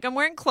apartment, I'm like, I'm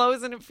wearing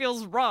clothes and it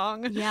feels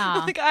wrong.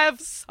 Yeah. Like I have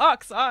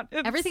socks on.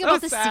 It's Everything so about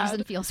this sad.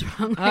 season feels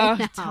wrong right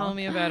now. Tell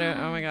me about it.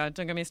 Oh my God,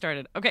 don't get me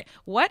started. Okay,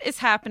 what is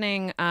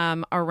happening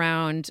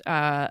around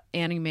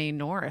Anime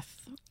North?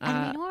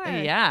 Anime North.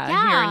 Yeah,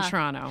 here in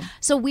Toronto.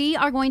 So we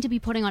are going to be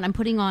I'm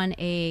putting on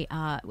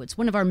it's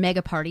one of our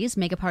mega parties.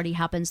 Mega party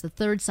happens the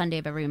third Sunday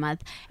of every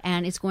month,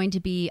 and it's going to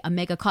be a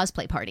mega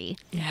cosplay party.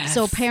 Yes.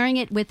 So pairing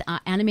it with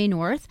Anime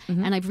North,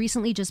 and I've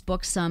recently just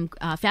booked some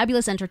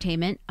fabulous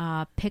entertainment,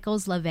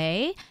 Pickles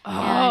Lave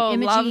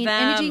and love them.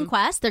 Imaging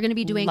Quest. They're going to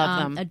be doing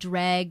a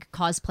drag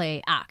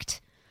cosplay act.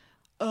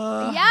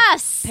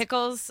 Yes.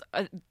 Pickles,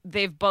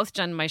 they've both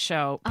done my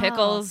show.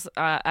 Pickles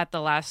at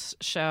the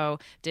last show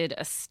did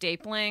a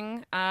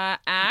stapling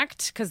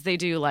act because they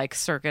do like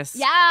circus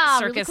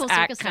really cool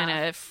act, circus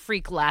kind of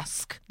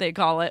freak-lesque, they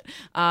call it.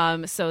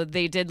 So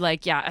they did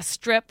like a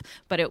strip,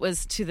 but it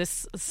was to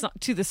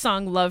the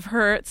song Love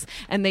Hurts,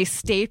 and they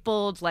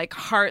stapled like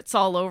hearts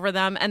all over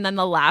them. And then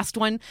the last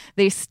one,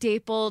 they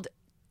stapled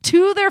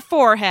to their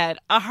forehead,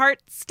 a heart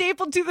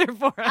stapled to their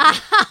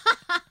forehead.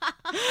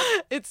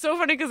 It's so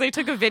funny because they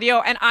took a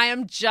video and I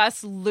am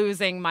just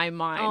losing my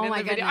mind in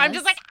the video. I'm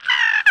just like,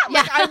 ah!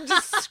 Like, I'm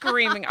just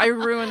screaming. I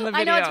ruined the video.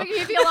 I know, it's making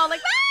me feel all like,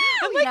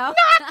 ah! I'm like, not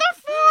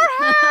the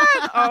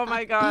forehead! Oh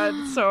my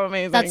God, so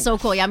amazing. That's so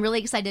cool. Yeah, I'm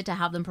really excited to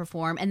have them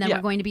perform. And then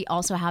we're going to be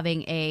also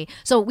having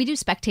so we do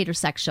spectator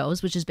sex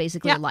shows, which is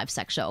basically a live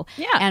sex show.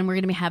 Yeah. And we're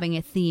going to be having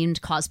a themed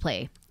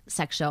cosplay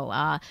sex show,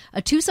 a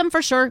twosome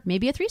for sure,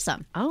 maybe a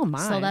threesome. Oh my!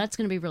 So that's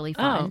going to be really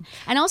fun.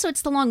 And also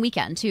it's the long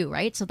weekend too,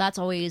 right? So that's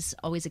always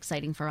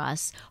exciting for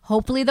us.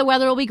 Hopefully the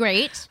weather will be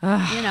great.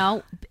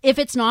 If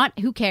it's not,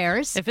 who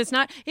cares? If it's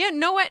not,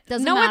 know what?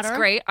 Doesn't matter. What's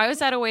great? I was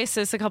at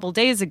Oasis a couple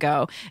days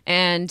ago,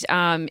 and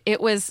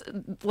it was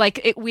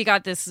like we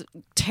got this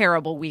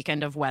terrible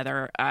weekend of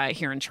weather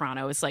here in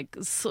Toronto. It was like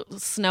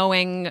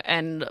snowing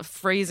and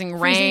freezing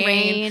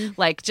rain,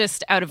 like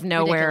just out of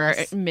nowhere,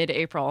 ridiculous.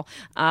 mid-April.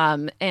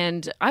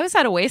 And I was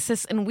at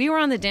Oasis, and we were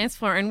on the dance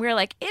floor, and we were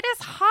like, "It is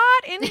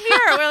hot in here."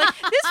 We're like,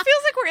 "This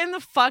feels like we're in the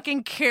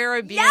fucking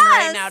Caribbean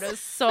right now." It was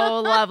so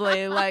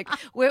lovely. Like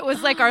it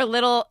was like our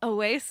little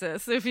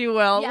oasis, if you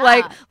will.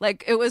 Yeah.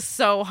 Like it was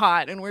so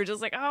hot, and we're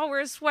just like, "Oh,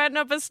 we're sweating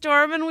up a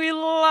storm, and we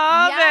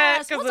love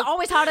it." Well, it's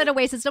always hot at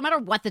Oasis, no matter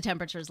what the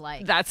temperature's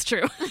like. That's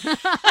true.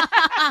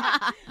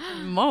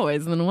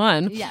 Always than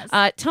one. Yes.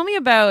 Tell me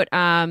about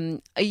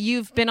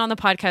you've been on the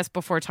podcast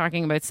before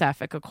talking about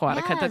Sapphic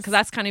Aquatica because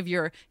that's kind of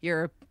your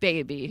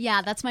baby.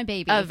 Yeah, that's my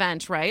baby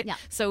event, right? Yeah.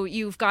 So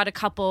you've got a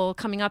couple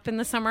coming up in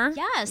the summer.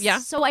 Yes. Yeah.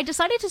 So I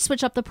decided to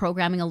switch up the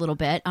programming a little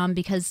bit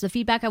because the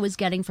feedback I was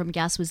getting from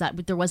guests was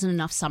that there wasn't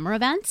enough summer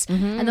events,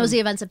 and those are the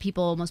events that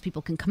most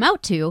people can come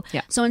out to.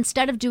 Yeah. So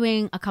instead of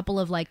doing a couple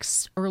of like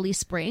early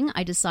spring,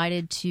 I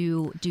decided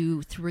to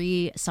do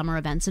 3 summer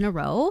events in a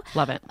row.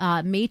 Love it.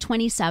 May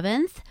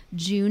 27th,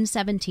 June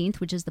 17th,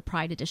 which is the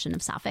Pride edition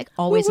of Sapphic.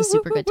 Always a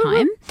super good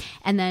time.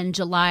 And then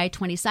July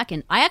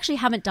 22nd. I actually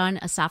haven't done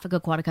a Sapphic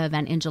Aquatica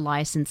event in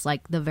July since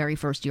like the very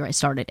first year I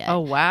started it. Oh,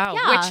 wow.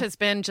 Yeah. Which has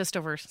been just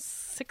over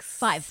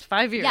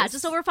 5 years. Yeah,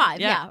 just over 5.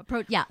 Yeah.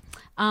 Yeah.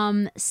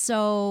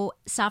 So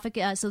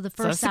Sapphic, so the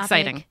first Sapphic.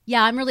 Exciting.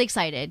 Yeah, I'm really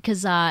excited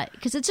because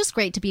it's just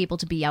great to be able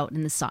to be out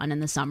in the sun in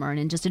the summer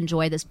and just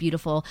enjoy this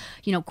beautiful,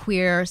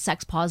 queer,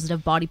 sex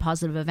positive, body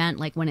positive event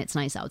like when it's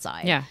nice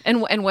outside. Yeah.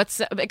 And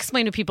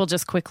explain to people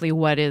just quickly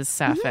what is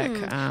Sapphic.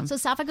 So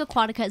Sapphic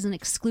Aquatica is an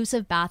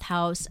exclusive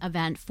bathhouse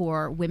event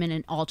for women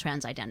in all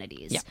trans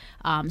identities.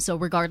 Yeah. So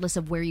regardless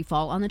of where you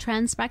fall on the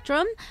trans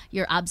spectrum,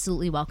 you're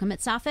absolutely welcome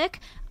at Sapphic.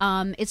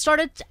 It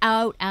started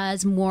out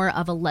as more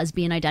of a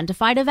lesbian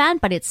identified event,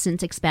 but it's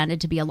since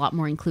expanded to be a lot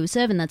more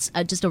inclusive, and that's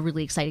just a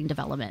really exciting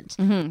development.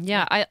 Mm-hmm.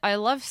 Yeah, I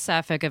love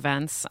Sapphic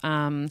events.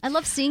 I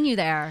love seeing you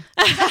there.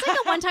 That's like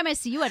the one time I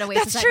see you at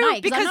Oasis That's at true,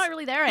 night because I'm not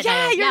really there at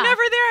yeah, night. You're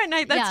never there at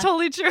night. That's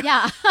totally true.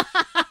 Yeah.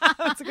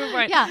 That's a good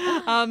point.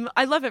 Yeah.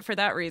 I love it for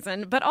that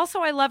reason, but also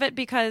I love it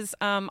because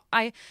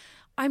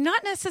I'm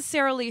not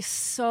necessarily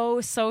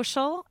so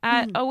social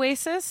at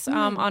Oasis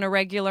on a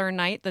regular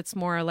night that's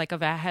more like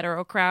of a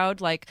hetero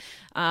crowd. Like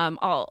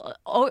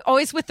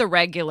always with the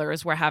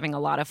regulars, we're having a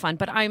lot of fun,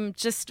 but I'm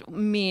just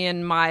me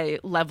and my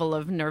level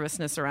of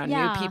nervousness around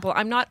new people.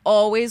 I'm not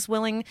always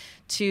willing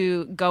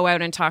to go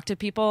out and talk to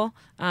people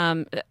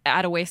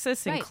at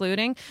Oasis,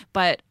 including,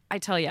 but I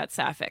tell you at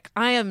Sapphic,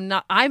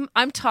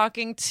 I'm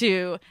talking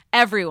to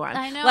everyone.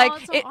 I know,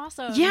 like it's so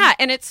awesome. Yeah,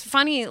 and it's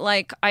funny.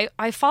 Like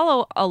I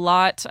follow a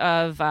lot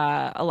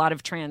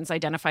of trans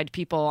identified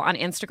people on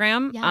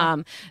Instagram. Yeah.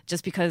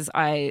 Just because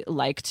I'd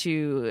like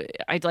to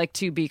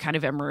be kind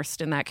of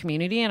immersed in that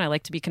community, and I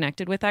like to be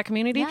connected with that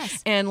community.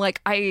 Yes. And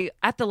like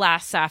at the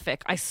last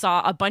Sapphic, I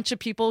saw a bunch of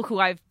people who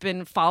I've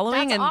been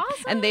following, That's and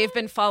awesome. and they've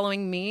been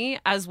following me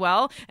as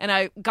well. And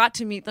I got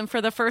to meet them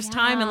for the first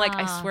time, and like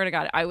I swear to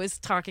God, I was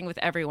talking with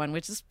everyone,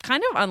 which is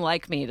kind of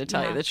unlike me, to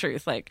tell you the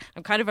truth. Like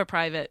I'm kind of a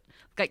private,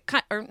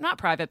 or not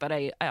private, but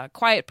a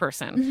quiet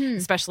person,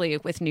 especially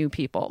with new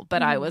people.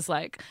 But I was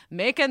like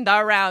making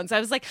the rounds. I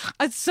was like,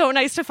 it's so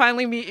nice to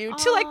finally meet you,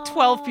 to like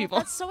 12 people.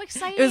 That's so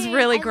exciting. It was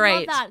really I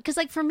great. love that. Because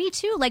like for me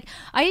too, like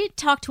I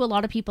talk to a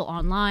lot of people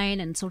online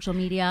and social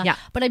media. Yeah.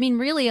 But I mean,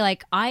 really,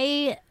 like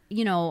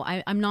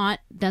I'm not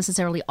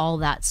necessarily all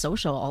that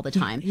social all the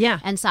time. Yeah.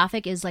 And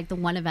Sapphic is like the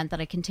one event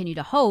that I continue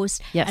to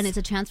host. Yes. And it's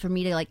a chance for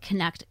me to like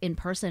connect in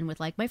person with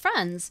like my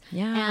friends.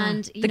 Yeah.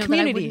 And The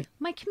community.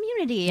 my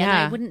community. Yeah. And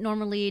I wouldn't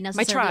normally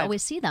necessarily tribe.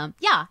 always see them.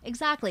 Yeah,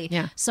 exactly.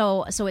 Yeah.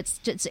 So it's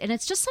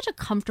just such a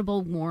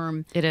comfortable,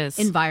 warm It is.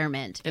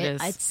 environment. It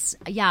is. It's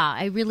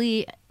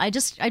I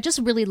just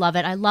really love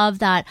it. I love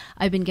that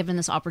I've been given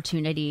this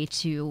opportunity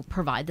to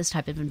provide this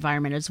type of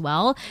environment as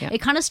well. Yeah.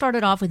 It kind of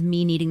started off with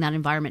me needing that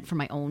environment for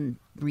my own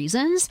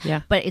reasons.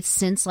 Yeah. But it's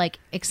since like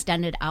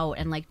extended out,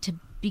 and like to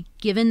be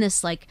given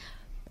this like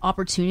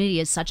opportunity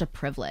is such a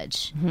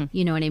privilege.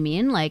 You know what I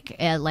mean? Like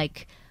I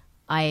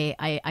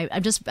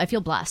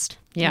feel blessed.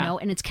 Yeah. You know,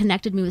 and it's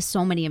connected me with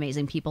so many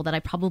amazing people that I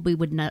probably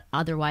would not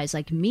otherwise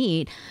like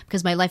meet,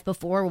 because my life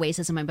before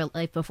Oasis and my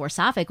life before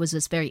Sapphic was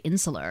just very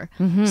insular.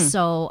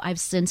 So I've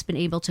since been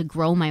able to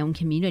grow my own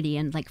community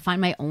and like find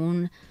my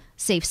own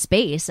safe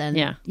space and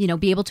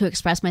be able to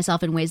express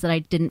myself in ways that I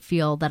didn't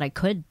feel that I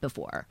could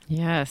before.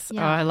 Yes.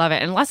 Yeah. Oh, I love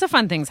it. And lots of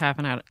fun things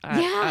happen at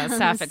Yes.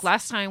 Sapphic.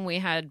 Last time we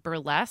had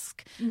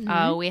burlesque.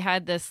 We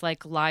had this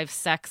like live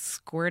sex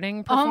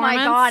squirting performance. Oh my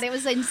God, it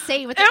was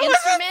insane with the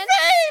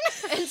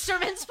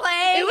instruments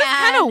playing. It was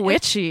kind of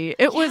witchy.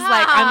 It was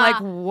like,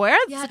 I'm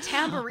like,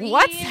 tambourine.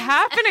 what's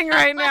happening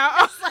right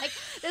now?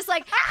 This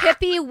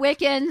hippie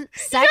Wiccan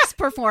sex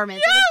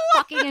performance. It was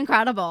fucking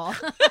incredible.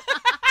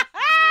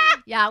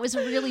 Yeah, it was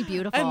really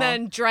beautiful. And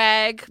then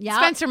drag. Yep.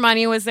 Spencer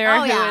Money was there,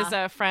 Oh, who yeah. is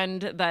a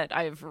friend that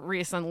I've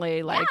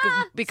recently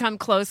become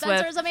close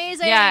Spencer's with.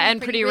 amazing. Yeah,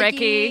 and Pretty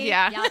Ricky.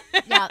 Yeah.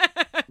 Yeah.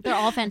 They're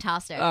all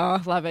fantastic.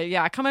 Oh, love it.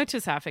 Yeah, come out to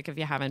Sapphic if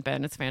you haven't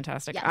been. It's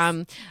fantastic.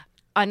 Yes.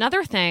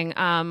 Another thing,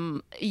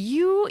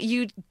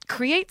 you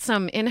create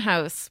some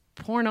in-house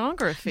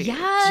pornography.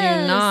 Yes. Do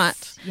you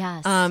not?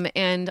 Yes.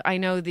 And I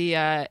know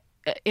the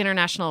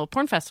International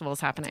Porn Festival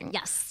is happening.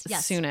 Yes.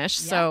 Soonish. Yeah.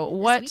 So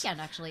what? This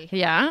weekend, actually.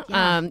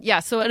 Yeah.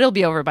 So it'll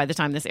be over by the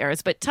time this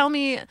airs. But tell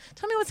me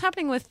what's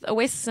happening with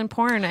Oasis and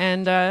porn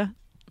and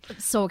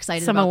So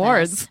excited some about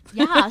awards. this.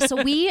 Yeah.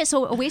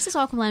 So Oasis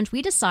Aqua Lounge,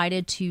 we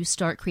decided to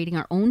start creating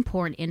our own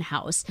porn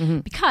in-house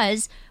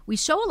because we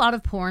show a lot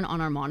of porn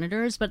on our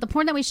monitors, but the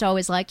porn that we show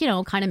is like,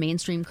 kind of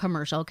mainstream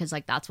commercial, because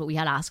like that's what we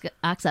had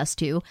access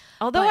to.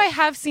 Although I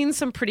have seen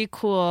some pretty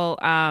cool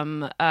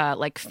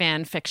like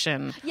fan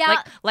fiction.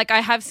 Yeah. Like I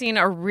have seen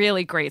a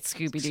really great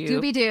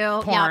Scooby-Doo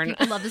Yeah, porn.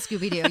 people love the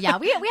Scooby-Doo. Yeah,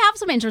 we have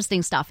some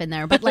interesting stuff in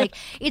there, but like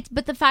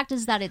but the fact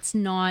is that it's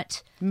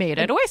not made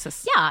at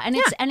Oasis. Yeah,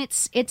 and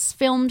it's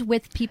filmed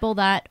with people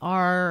that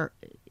are,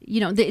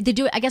 they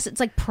do it. I guess it's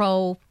like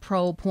pro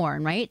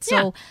porn, right?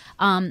 So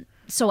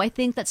so I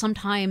think that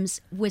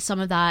sometimes with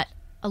some of that,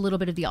 a little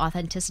bit of the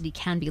authenticity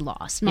can be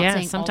lost. Not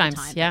saying sometimes.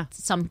 all the time,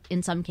 Yeah,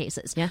 in some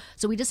cases. Yeah.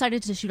 So we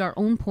decided to shoot our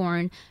own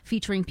porn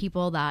featuring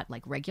people that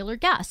like regular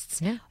guests.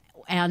 Yeah.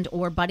 And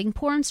or budding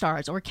porn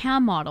stars or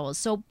cam models.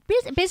 So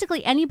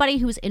basically anybody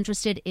who's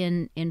interested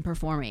in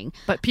performing.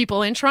 But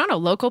people in Toronto,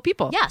 local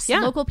people. Yes,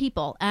 local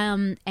people.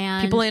 And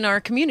people in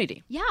our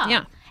community.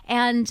 Yeah.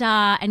 And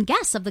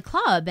guests of the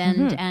club,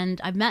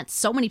 and I've met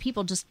so many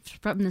people just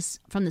from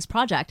this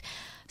project.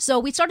 So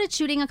we started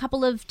shooting a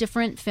couple of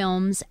different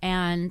films,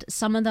 and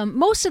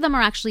most of them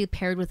are actually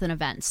paired with an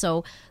event.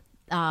 So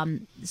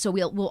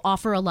we'll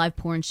offer a live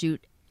porn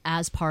shoot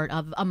as part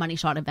of a money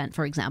shot event,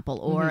 for example,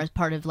 or as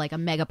part of like a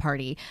mega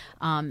party.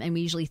 And we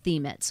usually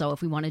theme it. So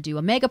if we want to do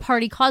a mega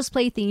party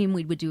cosplay theme,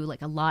 we would do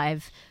like a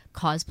live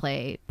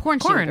cosplay porn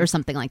shoot or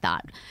something like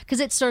that,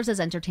 because it serves as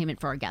entertainment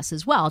for our guests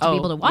as well to be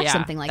able to watch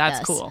something like this.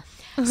 That's cool.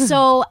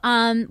 So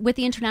with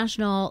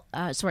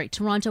the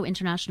Toronto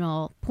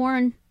International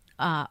Porn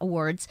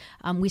Awards,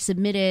 we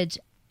submitted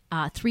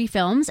 3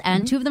 films,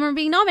 and 2 of them are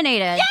being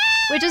nominated. Yay!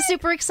 Which is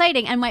super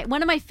exciting. And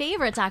one of my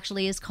favorites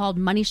actually is called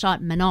Money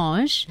Shot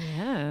Menage.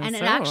 Yeah, and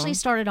it actually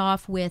started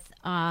off with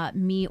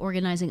me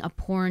organizing a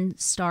porn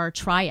star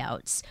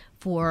tryouts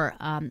for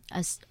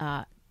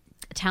a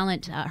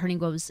talent. Her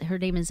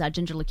name is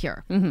Ginger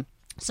Liqueur.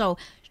 So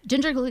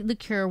ginger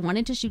liqueur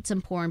wanted to shoot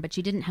some porn, but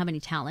she didn't have any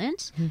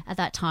talent at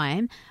that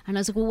time. And I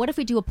was like, well, what if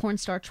we do a porn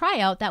star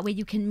tryout? That way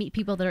you can meet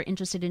people that are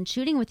interested in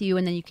shooting with you,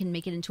 and then you can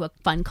make it into a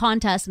fun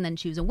contest and then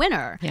choose a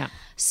winner. Yeah.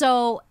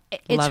 So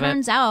it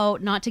turns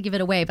out, not to give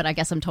it away, but I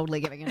guess I'm totally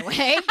giving it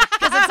away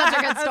because it's such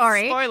a good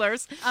story.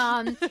 Spoilers.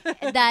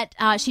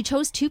 That she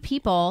chose 2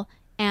 people,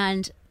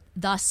 and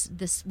thus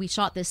we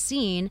shot this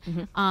scene.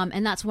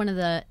 And that's one of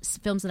the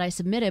films that I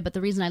submitted. But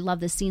the reason I love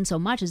this scene so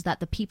much is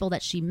that the people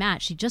that she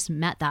just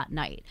met that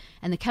night.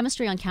 And the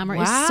chemistry on camera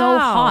is so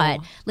hot.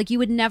 Like, you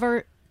would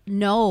never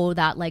know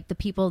that, like, the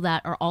people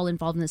that are all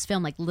involved in this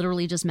film, like,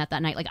 literally just met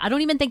that night. Like, I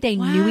don't even think they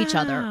knew each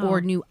other or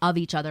knew of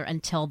each other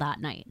until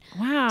that night.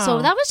 Wow. So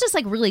that was just,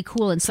 like, really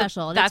cool and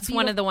special. And that's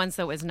one of the ones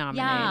that was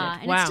nominated. Yeah,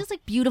 and it's just,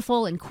 like,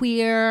 beautiful and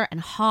queer and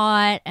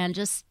hot and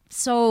just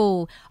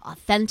so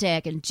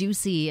authentic and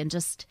juicy, and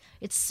just,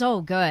 it's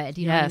so good.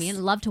 You know what I mean? I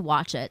love to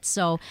watch it.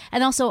 So,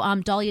 and also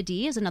Dahlia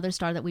D is another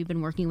star that we've been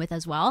working with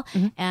as well.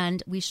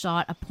 And we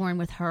shot a porn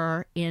with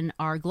her in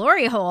our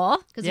glory hole,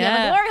 because we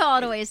have a glory hole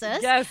at Oasis.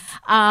 Yes.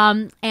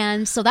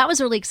 And so that was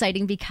really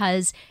exciting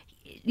because,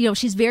 you know,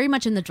 she's very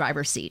much in the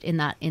driver's seat in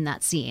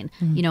that scene.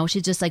 You know,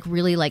 she's just, like,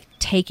 really, like,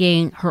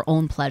 taking her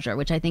own pleasure,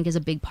 which I think is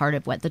a big part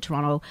of what the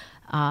Toronto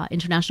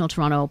International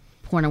Toronto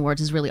Porn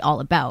Awards is really all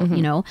about.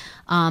 You know.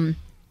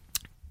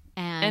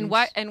 And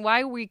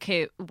why we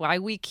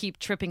keep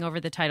tripping over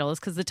the title is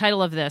because the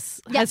title of this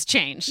has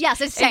changed.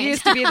 Yes, it's changed. It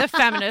used to be the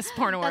Feminist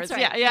Porn Awards.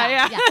 That's right.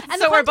 Yeah. And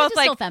so we're both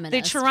like feminist.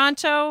 the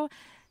Toronto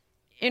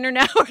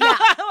International.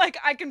 Like,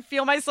 I can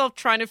feel myself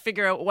trying to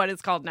figure out what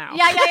it's called now.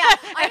 Yeah.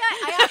 I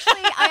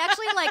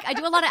actually like, I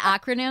do a lot of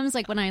acronyms,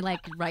 like, when I,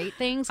 like, write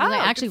things. I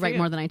actually write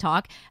more than I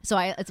talk. So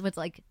it's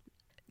like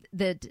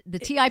the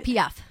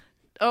TIPF.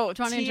 Oh,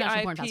 Toronto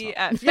International Porn Festival.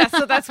 Yeah,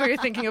 so that's what you're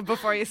thinking of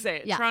before you say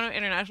it. Yeah. Toronto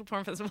International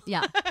Porn Festival.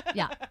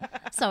 Yeah.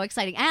 So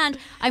exciting. And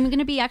I'm going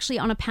to be actually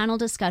on a panel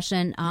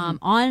discussion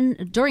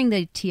during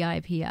the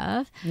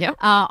TIPF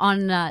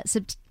on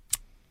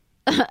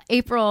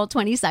April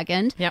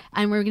 22nd. Yep.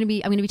 And I'm going to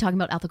be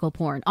talking about ethical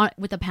porn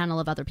with a panel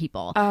of other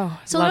people. Oh,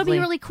 so lovely. that'll be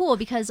really cool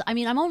because, I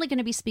mean, I'm only going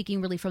to be speaking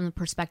really from the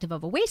perspective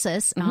of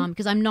Oasis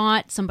because I'm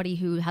not somebody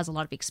who has a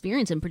lot of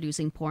experience in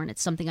producing porn.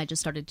 It's something I just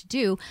started to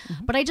do.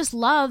 But I just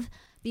love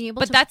being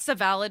able to... But that's a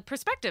valid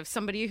perspective.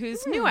 Somebody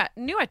who's new at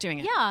doing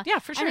it. Yeah,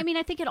 for sure. And I mean,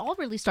 I think it all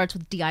really starts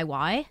with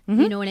DIY.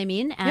 You know what I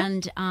mean?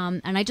 And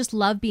I just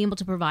love being able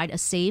to provide a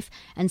safe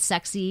and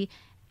sexy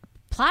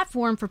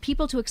platform for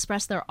people to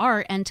express their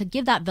art and to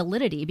give that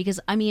validity. Because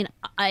I mean,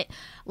 I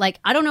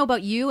don't know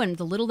about you, and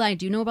the little that I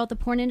do know about the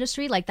porn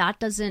industry, like, that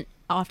doesn't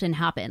often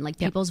happen. Like,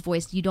 people's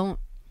voice,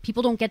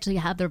 people don't get to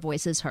have their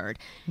voices heard.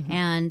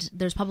 And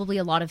there's probably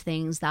a lot of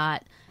things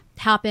that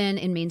happen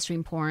in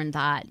mainstream porn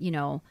that, you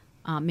know,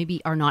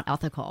 maybe are not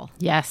ethical.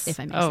 Yes. If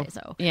I may say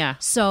so. Yeah.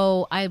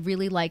 So I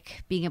really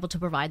like being able to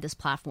provide this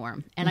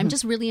platform. And I'm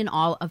just really in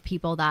awe of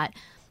people that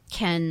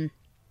can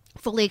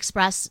fully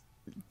express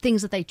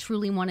things that they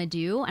truly want to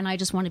do. And I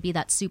just want to be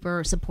that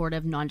super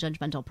supportive,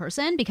 non-judgmental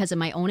person, because in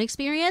my own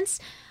experience,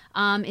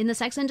 in the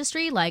sex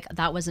industry, like,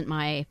 that wasn't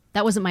my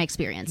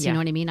experience. You know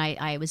what I mean?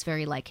 I was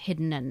very, like,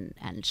 hidden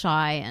and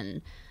shy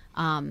and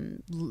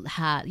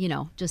had, you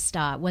know, just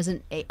I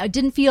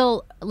didn't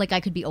feel like I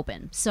could be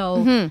open.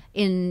 So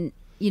in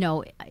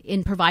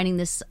providing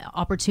this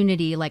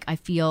opportunity, like, I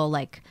feel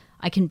like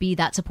I can be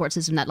that support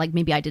system that, like,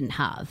 maybe I didn't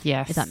have.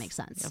 Yes. If that makes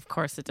sense. Of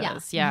course it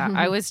does. Yeah.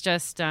 I was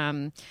just,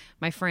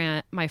 my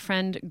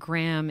friend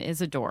Graham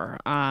Isidore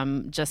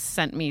just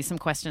sent me some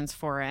questions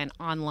for an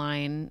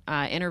online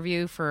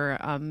interview for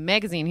a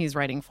magazine he's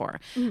writing for.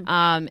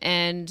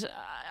 And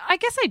I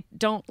guess I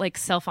don't, like,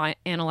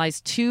 self-analyze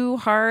too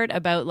hard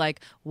about,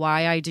 like,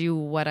 why I do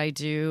what I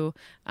do,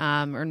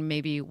 or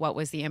maybe what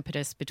was the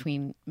impetus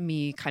between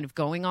me kind of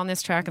going on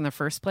this track in the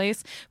first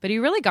place. But he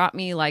really got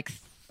me, like,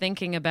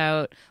 thinking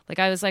about, like,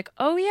 I was like,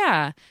 oh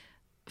yeah,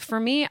 for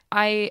me,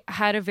 I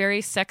had a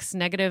very sex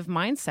negative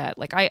mindset.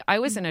 Like, I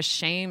was in a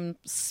shame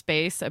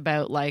space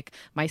about, like,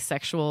 my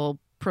sexual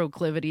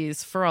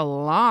proclivities for a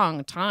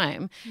long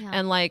time.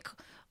 And, like,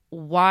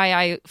 why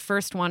I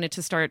first wanted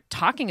to start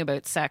talking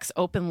about sex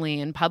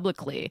openly and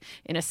publicly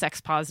in a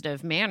sex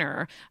positive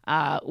manner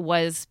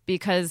was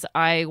because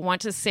I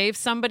want to save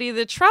somebody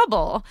the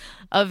trouble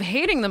of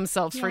hating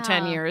themselves for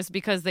 10 years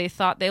because they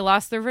thought they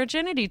lost their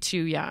virginity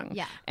too young.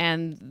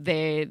 And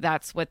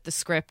that's what the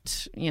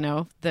script, you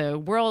know, the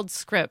world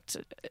script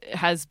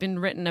has been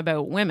written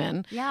about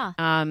women.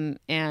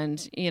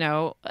 And, you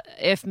know,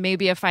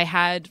 if I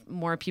had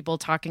more people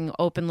talking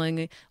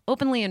openly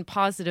and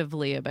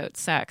positively about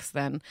sex,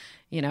 then,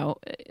 you know,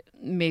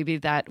 maybe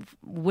that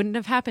wouldn't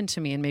have happened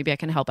to me, and maybe I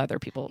can help other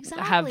people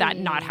have that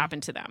not happen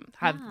to them,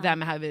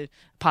 them have a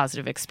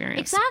positive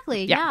experience.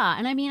 Exactly. Yeah.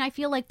 And I mean, I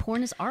feel like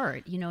porn is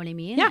art, you know what I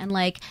mean? And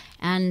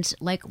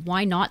like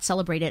why not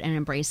celebrate it and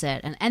embrace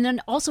it, and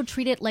then also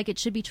treat it like it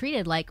should be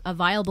treated, like a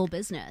viable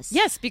business.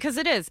 Yes, because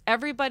it is.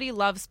 Everybody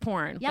loves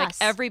porn. Like,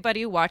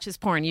 everybody watches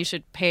porn. You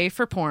should pay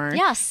for porn.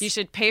 You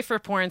should pay for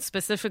porn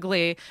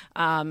specifically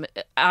on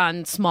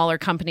smaller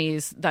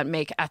companies that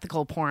make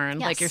ethical porn.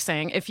 Like you're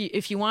saying, if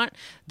if you want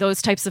those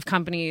types of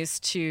companies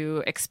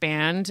to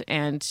expand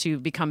and to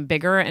become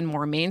bigger and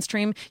more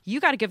mainstream, you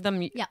got to give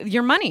them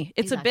your money.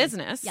 It's a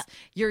business. Yeah.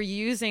 You're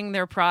using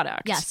their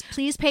product. Yes.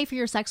 Please pay for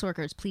your sex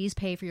workers. Please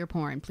pay for your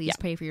porn. Please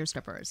pay for your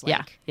strippers.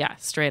 Like, yeah.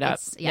 Straight up.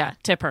 Yeah.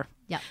 Tip her.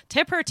 Yeah.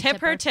 Tip her.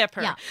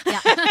 Yeah.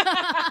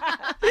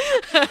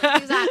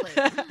 Exactly.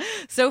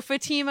 So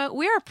Fatima,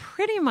 we are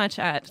pretty much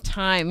at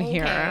time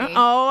here.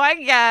 Oh, I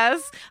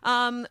guess.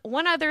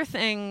 One other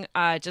thing,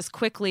 just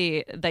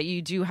quickly, that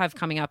you do have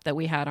coming up that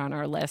we had on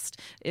our list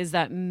is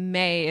that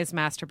May is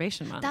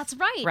Masturbation Month. That's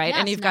right. Right. Yes,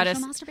 and you've National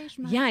got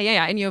Masturbation Month.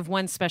 Yeah. And you have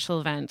one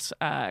special event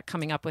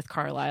coming up with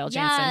Carlisle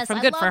Jansen from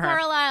I Good love for Her.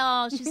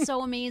 Carlisle. She's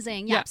so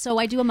amazing. Yeah. So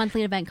I do a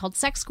monthly event called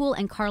Sex School,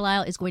 and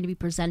Carlisle is going to be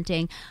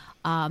presenting.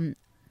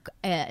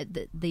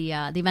 The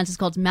event is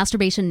called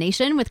Masturbation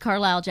Nation with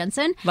Carlisle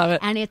Jansen. Love it.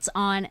 And it's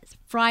on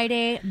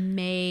Friday,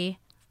 May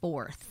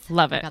 4th.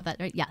 Love it. I got that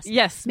right? Yes.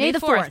 Yes. May the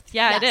 4th.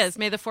 Yeah, yes. It is.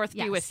 May the 4th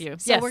be with you.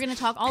 So we're going to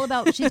talk all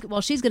about,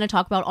 she's going to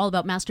talk about all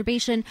about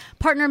masturbation,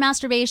 partner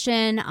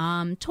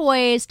masturbation,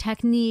 toys,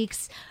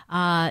 techniques,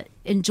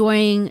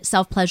 enjoying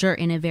self-pleasure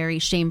in a very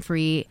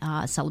shame-free,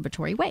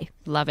 celebratory way.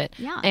 Love it.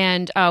 Yeah.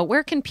 And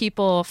where can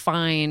people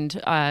find,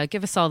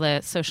 give us all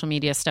the social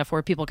media stuff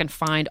where people can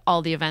find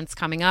all the events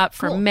coming up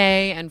for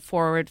May and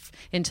forward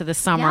into the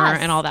summer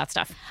and all that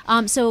stuff.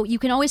 So you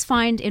can always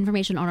find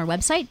information on our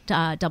website,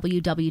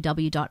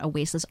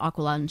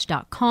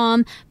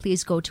 www.oasisaqualounge.com.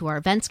 Please go to our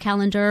events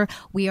calendar.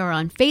 We are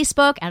on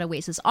Facebook at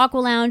Oasis Aqua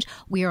Lounge.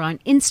 We are on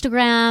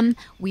Instagram.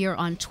 We are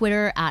on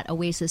Twitter at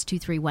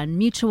Oasis231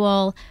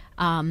 Mutual.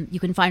 You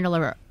can find all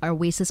our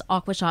Oasis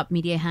Aqua Shop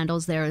media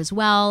handles there as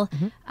well.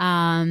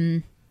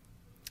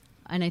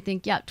 And I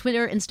think,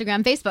 Twitter,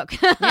 Instagram, Facebook.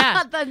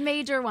 Yeah. The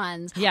major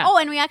ones. Yeah. Oh,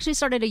 and we actually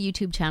started a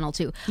YouTube channel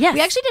too. Yes.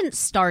 We actually didn't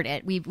start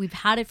it. We've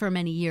had it for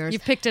many years.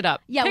 You've picked it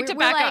up. Yeah, picked it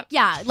we're back like, up.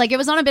 Yeah, like it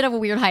was on a bit of a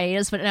weird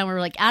hiatus, but now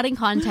we're like adding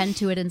content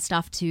to it and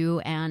stuff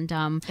too. And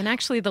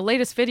actually, the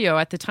latest video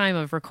at the time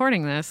of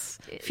recording this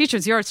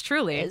features yours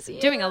truly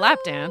doing a lap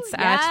dance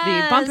at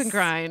the Bump and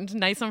Grind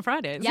Nights on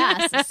Fridays.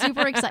 Yes,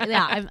 super excited.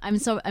 Yeah, I'm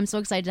so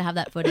excited to have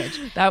that footage.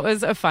 That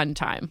was a fun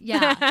time.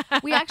 Yeah,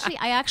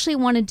 I actually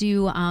want to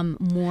do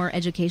more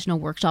educational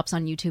workshops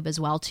on YouTube as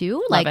well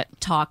too, Love like it.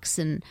 talks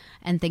and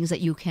things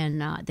that you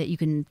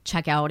can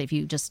check out if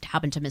you just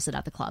happen to miss it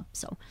at the club.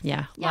 So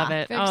love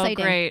it. Very Oh, exciting.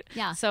 great.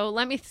 Yeah. So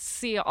let me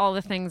see all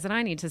the things that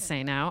I need to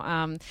say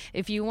now.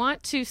 If you're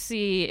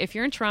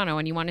in Toronto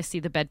and you want to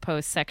see the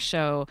Bedpost Sex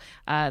Show,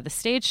 the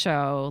stage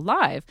show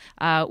live,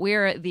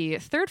 we're the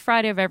third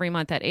Friday of every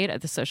month at 8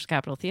 at the Social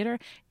Capital Theatre,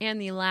 and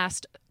the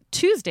last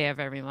Tuesday of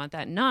every month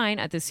at 9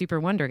 at the Super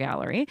Wonder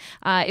Gallery.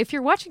 If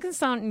you're watching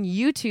this on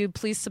YouTube,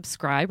 please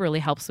subscribe. Really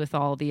helps with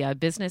all the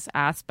business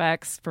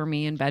aspects for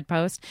me and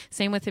Bedpost.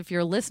 Same with if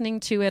you're listening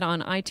to it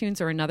on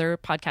iTunes or another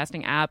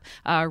podcasting app.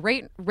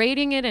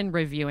 Rating it and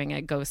reviewing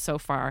it goes so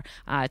far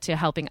to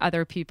helping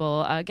other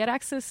people get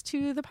access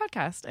to the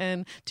podcast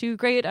and to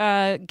great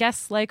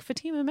guests like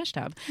Fatima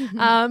Mechtab.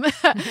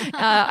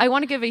 I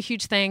want to give a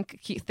huge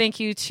thank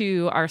you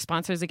to our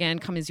sponsors again,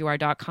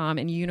 comeasyouare.com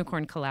and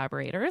Unicorn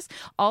Collaborators.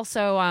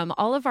 Also,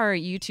 all of our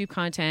YouTube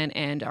content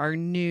and our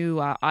new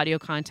audio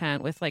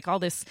content with like all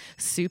this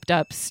souped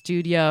up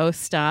studio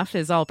stuff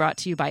is all brought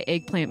to you by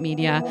Eggplant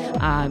Media.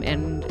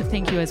 And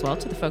thank you as well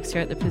to the folks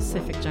here at the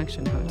Pacific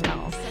Junction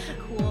Hotel. such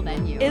a cool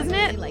venue. Isn't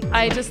it?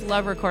 I just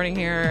love recording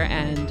here,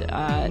 and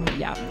I'm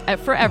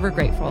forever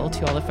grateful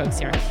to all the folks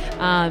here.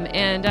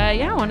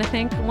 I want to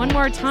thank one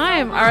more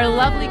time our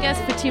lovely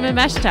guest, Fatima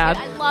Mechtab.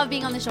 I love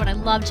being on the show, and I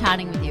love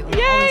chatting with you.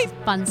 Yay! All this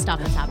fun stuff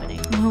that's happening.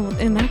 Well,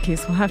 in that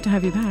case, we'll have to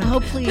have you back. Oh,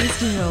 please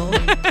do.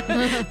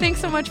 Thanks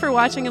so much for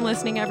watching and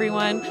listening,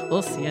 everyone.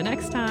 We'll see you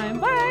next time.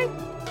 Bye.